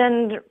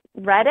husband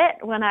read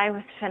it when I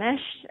was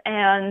finished,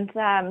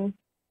 and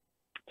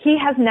he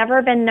has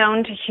never been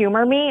known to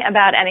humor me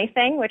about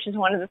anything, which is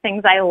one of the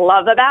things I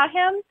love about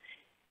him.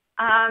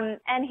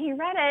 And he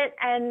read it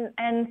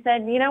and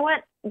said, you know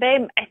what,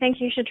 babe, I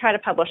think you should try to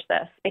publish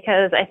this,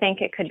 because I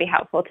think it could be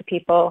helpful to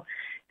people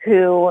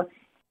who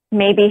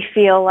maybe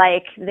feel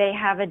like they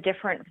have a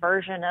different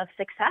version of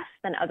success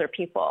than other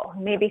people,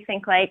 who maybe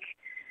think like,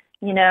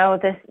 you know,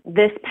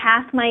 this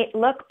path might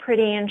look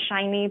pretty and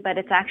shiny, but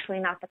it's actually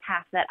not the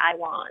path that I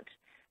want.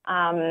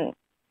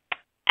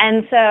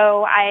 And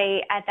so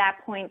I, at that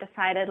point,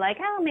 decided like,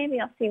 oh, maybe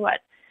I'll see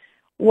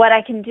what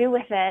I can do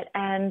with it.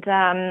 And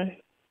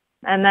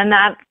then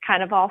that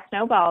kind of all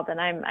snowballed, and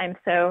I'm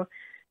so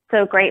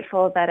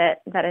grateful that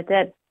it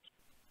did.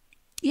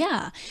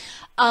 Yeah.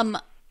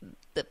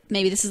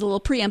 Maybe this is a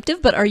little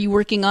preemptive, but are you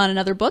working on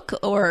another book,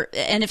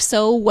 and if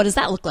so, what does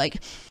that look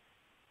like?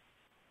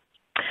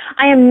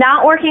 I am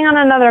not working on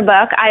another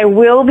book. I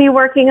will be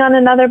working on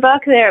another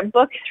book.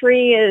 Book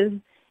 3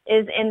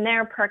 is in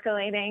there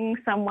percolating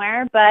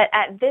somewhere, but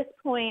at this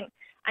point,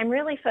 I'm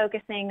really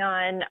focusing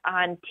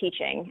on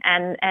teaching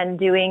and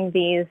doing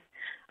these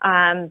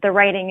the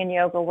writing and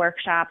yoga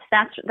workshops.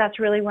 That's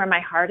really where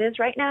my heart is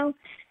right now,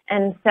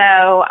 and so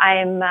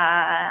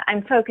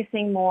I'm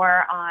focusing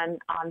more on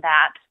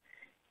that.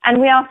 And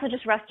we also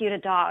just rescued a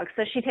dog,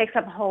 so she takes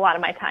up a whole lot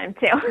of my time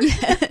too.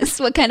 Yes.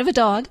 What kind of a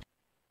dog?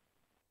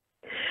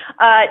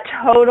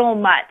 Total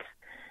mutt.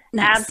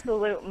 Nice.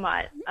 Absolute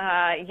mutt.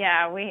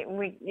 Yeah,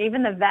 we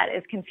even the vet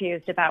is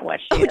confused about what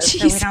she is,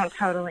 Geez. so we don't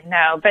totally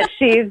know. But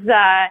she's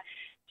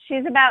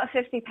about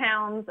 50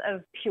 pounds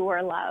of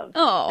pure love.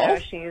 Oh.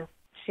 So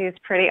she's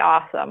pretty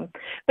awesome.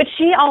 But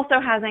she also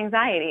has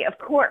anxiety, of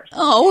course.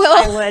 Oh,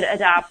 well. I would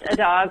adopt a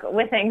dog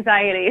with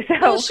anxiety. So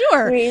oh,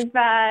 sure. we've,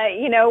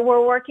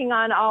 we're working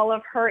on all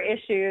of her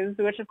issues,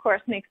 which of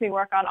course makes me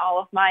work on all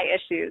of my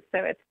issues. So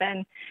it's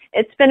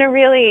been a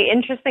really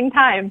interesting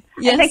time.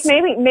 Yes. I think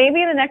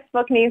maybe the next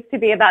book needs to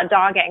be about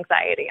dog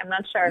anxiety. I'm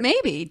not sure.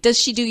 Maybe. Does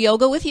she do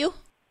yoga with you?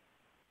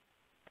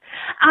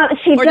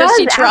 She or does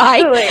she try?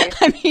 Actually.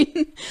 I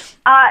mean,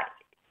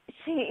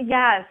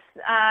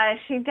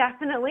 she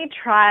definitely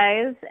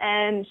tries,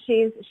 and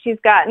she's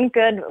gotten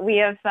good. We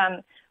have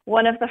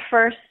one of the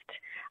first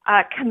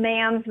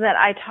commands that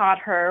I taught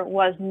her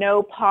was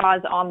no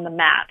paws on the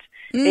mat,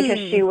 because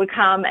she would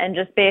come and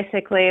just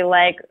basically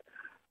like,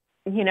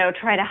 you know,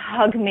 try to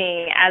hug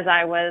me as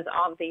I was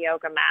on the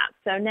yoga mat.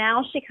 So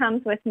now she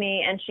comes with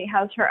me, and she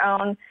has her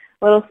own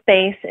little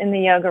space in the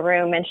yoga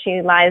room, and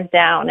she lies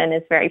down and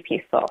is very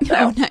peaceful.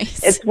 So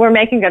nice. We're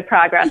making good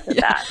progress with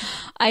that.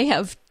 I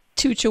have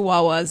 2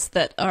 chihuahuas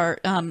that are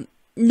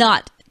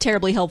not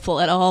terribly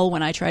helpful at all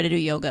when I try to do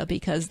yoga,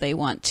 because they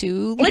want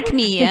to lick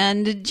me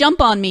and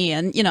jump on me,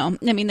 and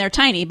they're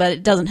tiny, but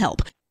it doesn't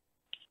help.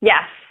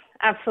 Yes,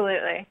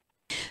 absolutely.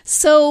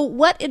 So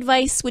what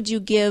advice would you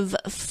give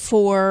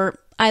for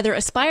either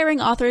aspiring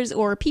authors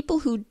or people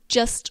who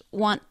just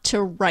want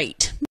to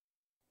write?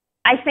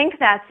 I think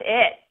that's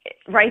it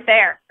right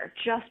there.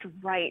 Just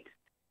write,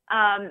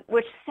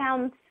 which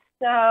sounds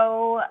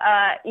so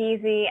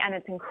easy, and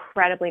it's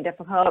incredibly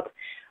difficult.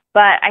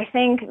 But I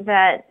think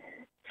that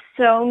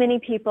so many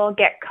people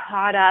get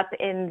caught up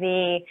in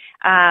the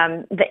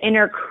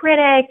inner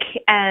critic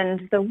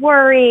and the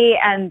worry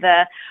and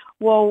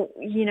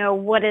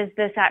what is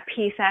that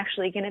piece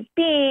actually going to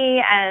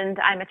be? And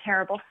I'm a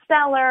terrible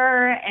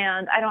seller,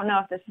 and I don't know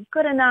if this is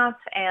good enough,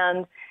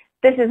 and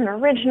this isn't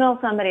original.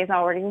 Somebody's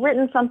already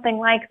written something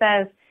like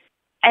this.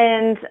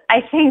 And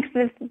I think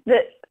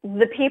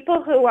the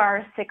people who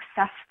are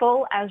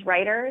successful as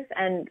writers,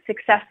 and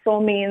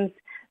successful means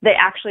they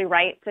actually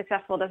write.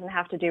 Successful doesn't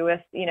have to do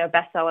with,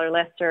 bestseller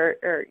lists or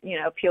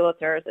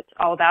Pulitzers. It's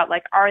all about,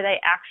 like, are they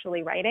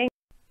actually writing?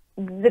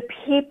 The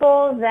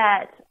people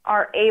that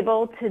are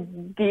able to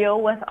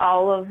deal with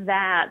all of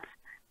that,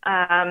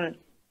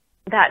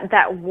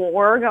 that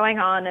war going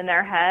on in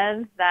their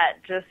heads, that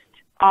just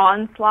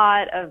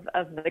onslaught of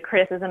the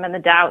criticism and the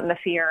doubt and the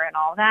fear and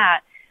all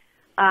that,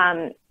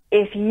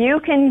 if you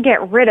can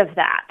get rid of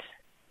that,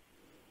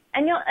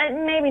 and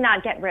maybe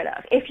not get rid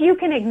of, if you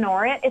can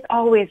ignore it, it's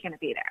always going to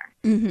be there.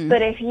 Mm-hmm.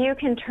 But if you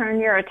can turn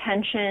your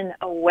attention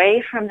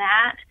away from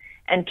that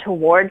and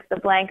towards the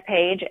blank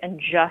page and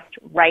just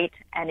write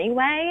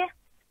anyway,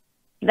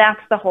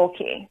 that's the whole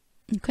key.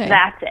 Okay.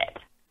 That's it.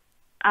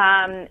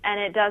 And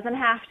it doesn't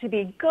have to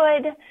be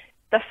good.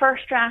 The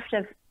first draft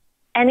of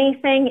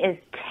anything is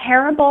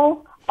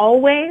terrible,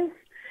 always.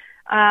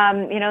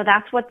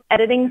 That's what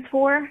editing's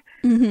for.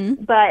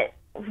 Mm-hmm. But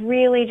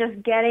really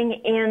just getting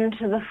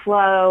into the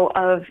flow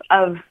of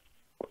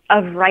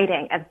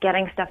writing, of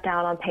getting stuff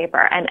down on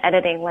paper and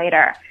editing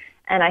later.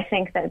 And I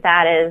think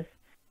that is,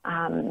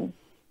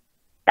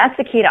 that's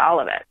the key to all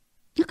of it.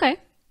 Okay.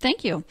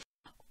 Thank you.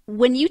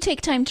 When you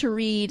take time to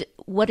read,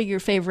 what are your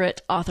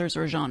favorite authors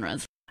or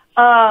genres?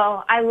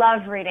 Oh, I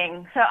love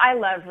reading. So I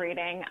love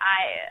reading.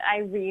 I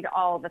read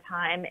all the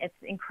time. It's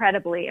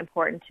incredibly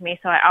important to me,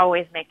 so I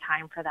always make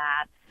time for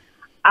that.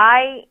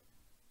 I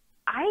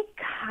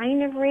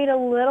kind of read a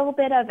little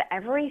bit of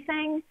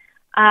everything.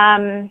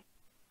 Right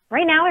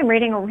now I'm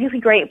reading a really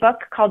great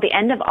book called The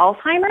End of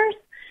Alzheimer's.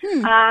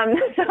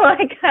 So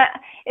like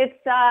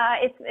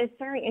it's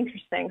very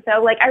interesting.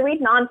 So like I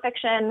read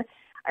nonfiction,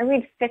 I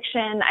read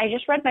fiction. I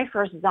just read my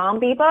first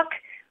zombie book,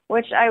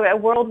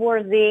 World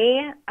War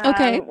Z,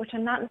 which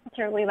I'm not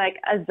necessarily like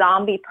a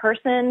zombie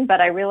person,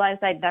 but I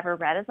realized I'd never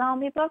read a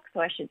zombie book,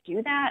 so I should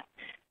do that.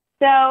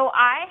 So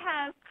I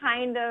have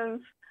kind of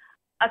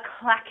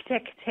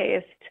eclectic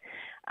taste.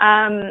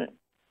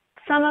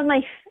 Some of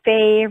my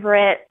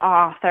favorite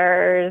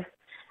authors,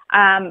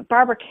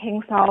 Barbara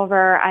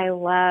Kingsolver, I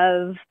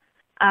love,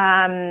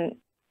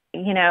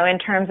 in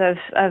terms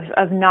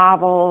of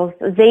novels.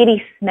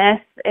 Zadie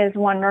Smith is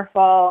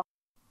wonderful.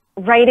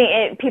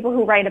 People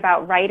who write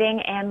about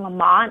writing, Anne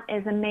Lamott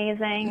is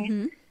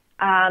amazing.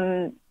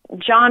 Mm-hmm.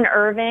 John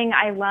Irving,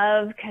 I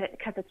love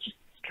because it's just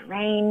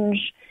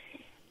strange.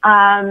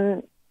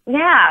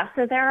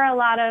 So there are a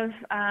lot of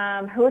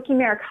Haruki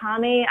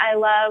Murakami. I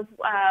love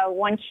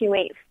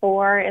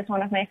 1Q84 is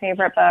one of my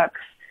favorite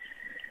books.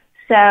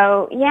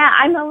 So yeah,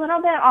 I'm a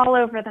little bit all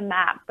over the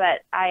map,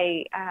 but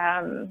I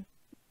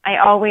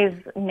always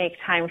make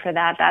time for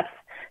that. That's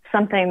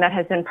something that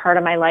has been part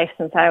of my life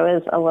since I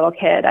was a little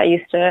kid. I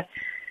used to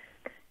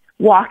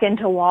walk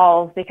into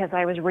walls because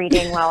I was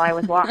reading while I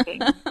was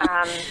walking.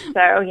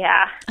 So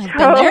yeah,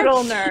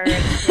 total nerd.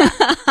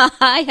 Yeah.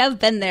 I have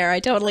been there. I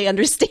totally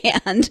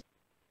understand.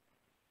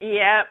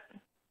 Yep.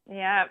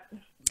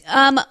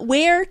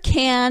 Where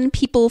can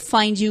people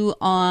find you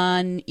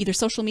on either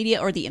social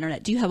media or the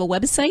internet? Do you have a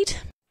website?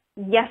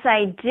 Yes,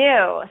 I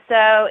do.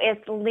 So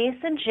it's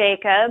Lisa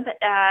Jakub.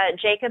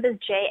 Jakub is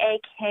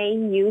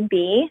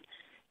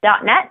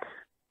JAKUB.net.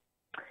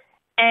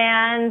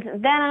 And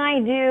then I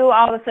do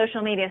all the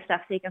social media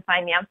stuff, so you can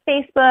find me on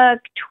Facebook,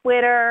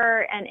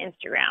 Twitter, and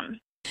Instagram.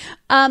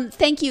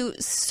 Thank you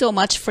so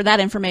much for that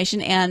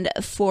information and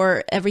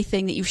for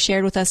everything that you've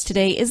shared with us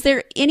today. Is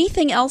there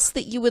anything else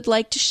that you would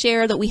like to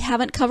share that we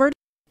haven't covered?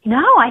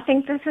 No, I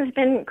think this has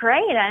been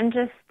great. I'm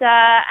just,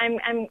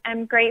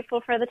 I'm grateful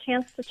for the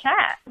chance to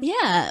chat.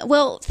 Yeah.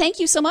 Well, thank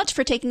you so much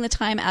for taking the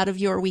time out of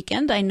your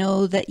weekend. I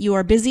know that you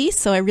are busy,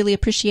 so I really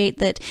appreciate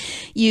that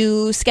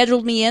you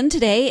scheduled me in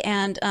today,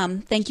 and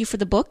thank you for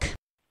the book.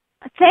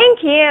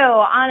 Thank you.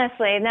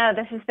 Honestly, no,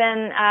 this has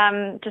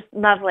been just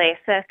lovely.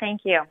 So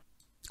thank you.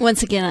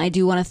 Once again, I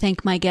do want to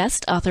thank my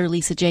guest, author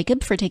Lisa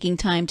Jakub, for taking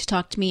time to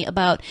talk to me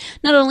about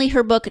not only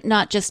her book,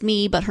 Not Just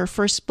Me, but her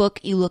first book,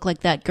 You Look Like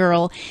That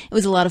Girl. It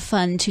was a lot of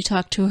fun to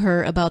talk to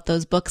her about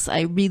those books.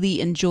 I really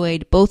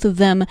enjoyed both of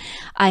them.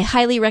 I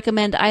highly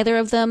recommend either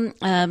of them.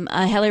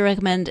 I highly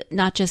recommend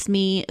Not Just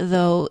Me,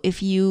 though,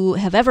 if you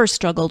have ever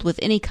struggled with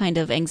any kind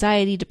of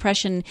anxiety,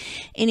 depression,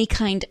 any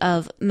kind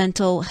of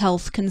mental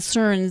health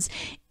concerns,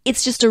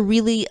 it's just a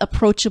really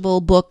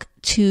approachable book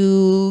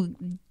to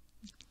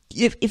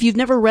if you've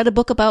never read a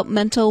book about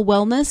mental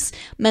wellness,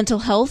 mental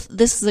health,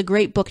 this is a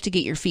great book to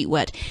get your feet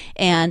wet.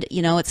 And,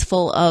 it's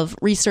full of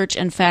research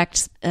and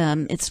facts.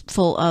 It's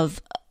full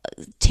of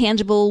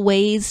tangible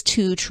ways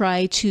to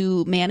try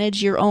to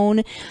manage your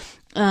own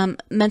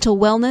mental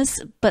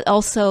wellness. But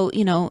also,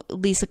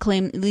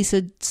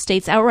 Lisa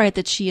states outright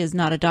that she is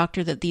not a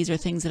doctor, that these are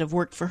things that have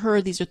worked for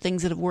her. These are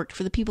things that have worked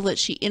for the people that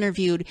she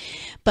interviewed.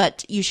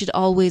 But you should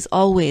always,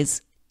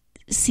 always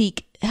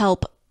seek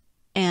help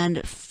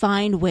and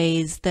find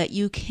ways that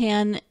you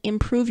can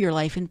improve your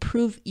life,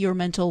 improve your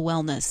mental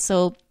wellness.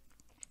 So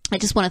I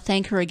just want to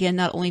thank her again,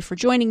 not only for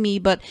joining me,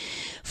 but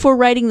for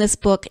writing this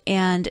book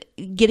and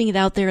getting it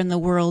out there in the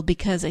world,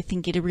 because I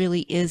think it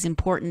really is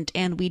important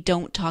and we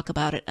don't talk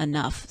about it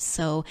enough.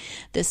 So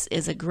this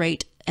is a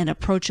great and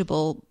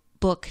approachable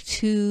book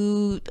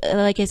to,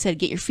 like I said,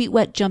 get your feet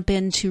wet, jump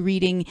into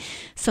reading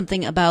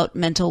something about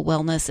mental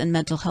wellness and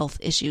mental health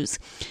issues.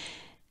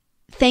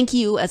 Thank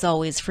you, as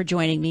always, for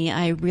joining me.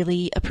 I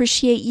really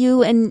appreciate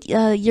you, and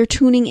you're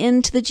tuning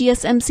in to the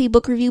GSMC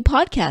Book Review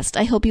Podcast.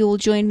 I hope you will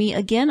join me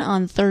again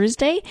on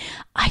Thursday.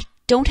 I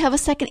don't have a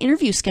second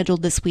interview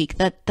scheduled this week.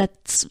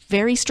 That's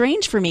very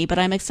strange for me, but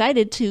I'm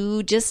excited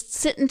to just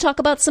sit and talk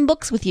about some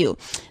books with you.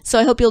 So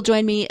I hope you'll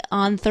join me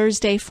on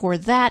Thursday for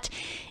that.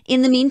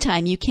 In the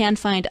meantime, you can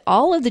find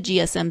all of the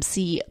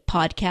GSMC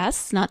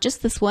podcasts, not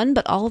just this one,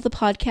 but all of the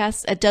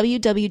podcasts at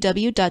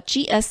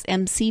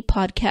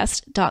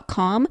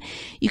www.gsmcpodcast.com.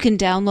 You can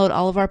download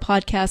all of our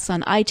podcasts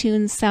on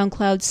iTunes,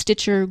 SoundCloud,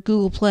 Stitcher,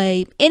 Google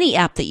Play, any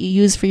app that you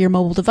use for your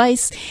mobile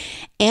device.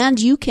 And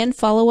you can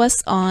follow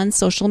us on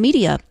social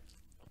media.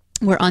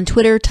 We're on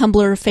Twitter, Tumblr,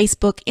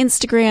 Facebook,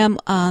 Instagram.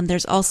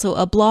 There's also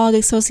a blog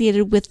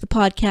associated with the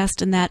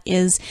podcast, and that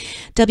is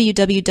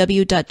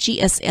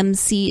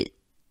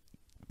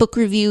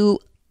www.gsmcbookreview.com.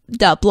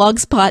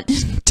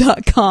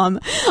 GSMC.blogspot.com.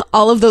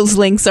 All of those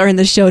links are in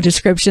the show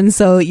description,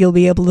 so you'll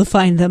be able to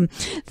find them.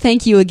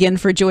 Thank you again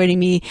for joining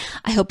me.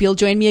 I hope you'll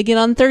join me again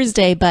on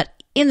Thursday, but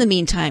in the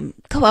meantime,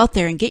 go out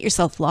there and get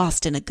yourself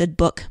lost in a good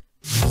book.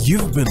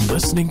 You've been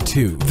listening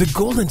to the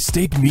Golden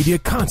State Media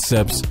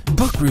Concepts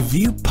Book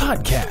Review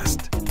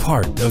Podcast,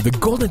 part of the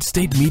Golden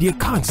State Media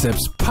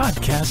Concepts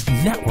Podcast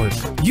Network.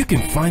 You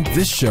can find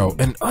this show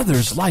and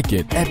others like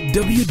it at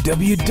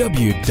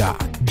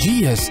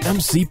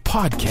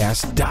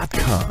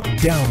www.gsmcpodcast.com.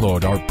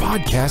 Download our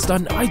podcast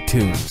on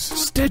iTunes,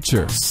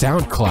 Stitcher,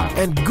 SoundCloud,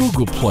 and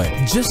Google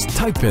Play. Just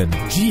type in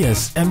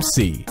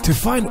GSMC to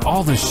find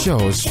all the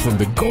shows from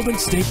the Golden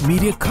State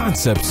Media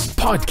Concepts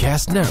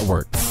Podcast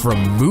Network, from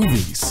movies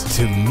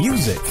to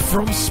music,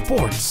 from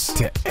sports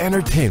to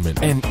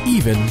entertainment, and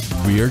even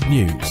weird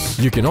news.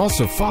 You can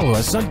also follow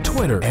us on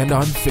Twitter and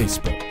on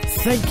Facebook.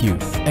 Thank you,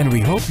 and we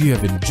hope you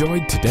have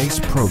enjoyed today's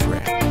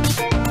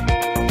program.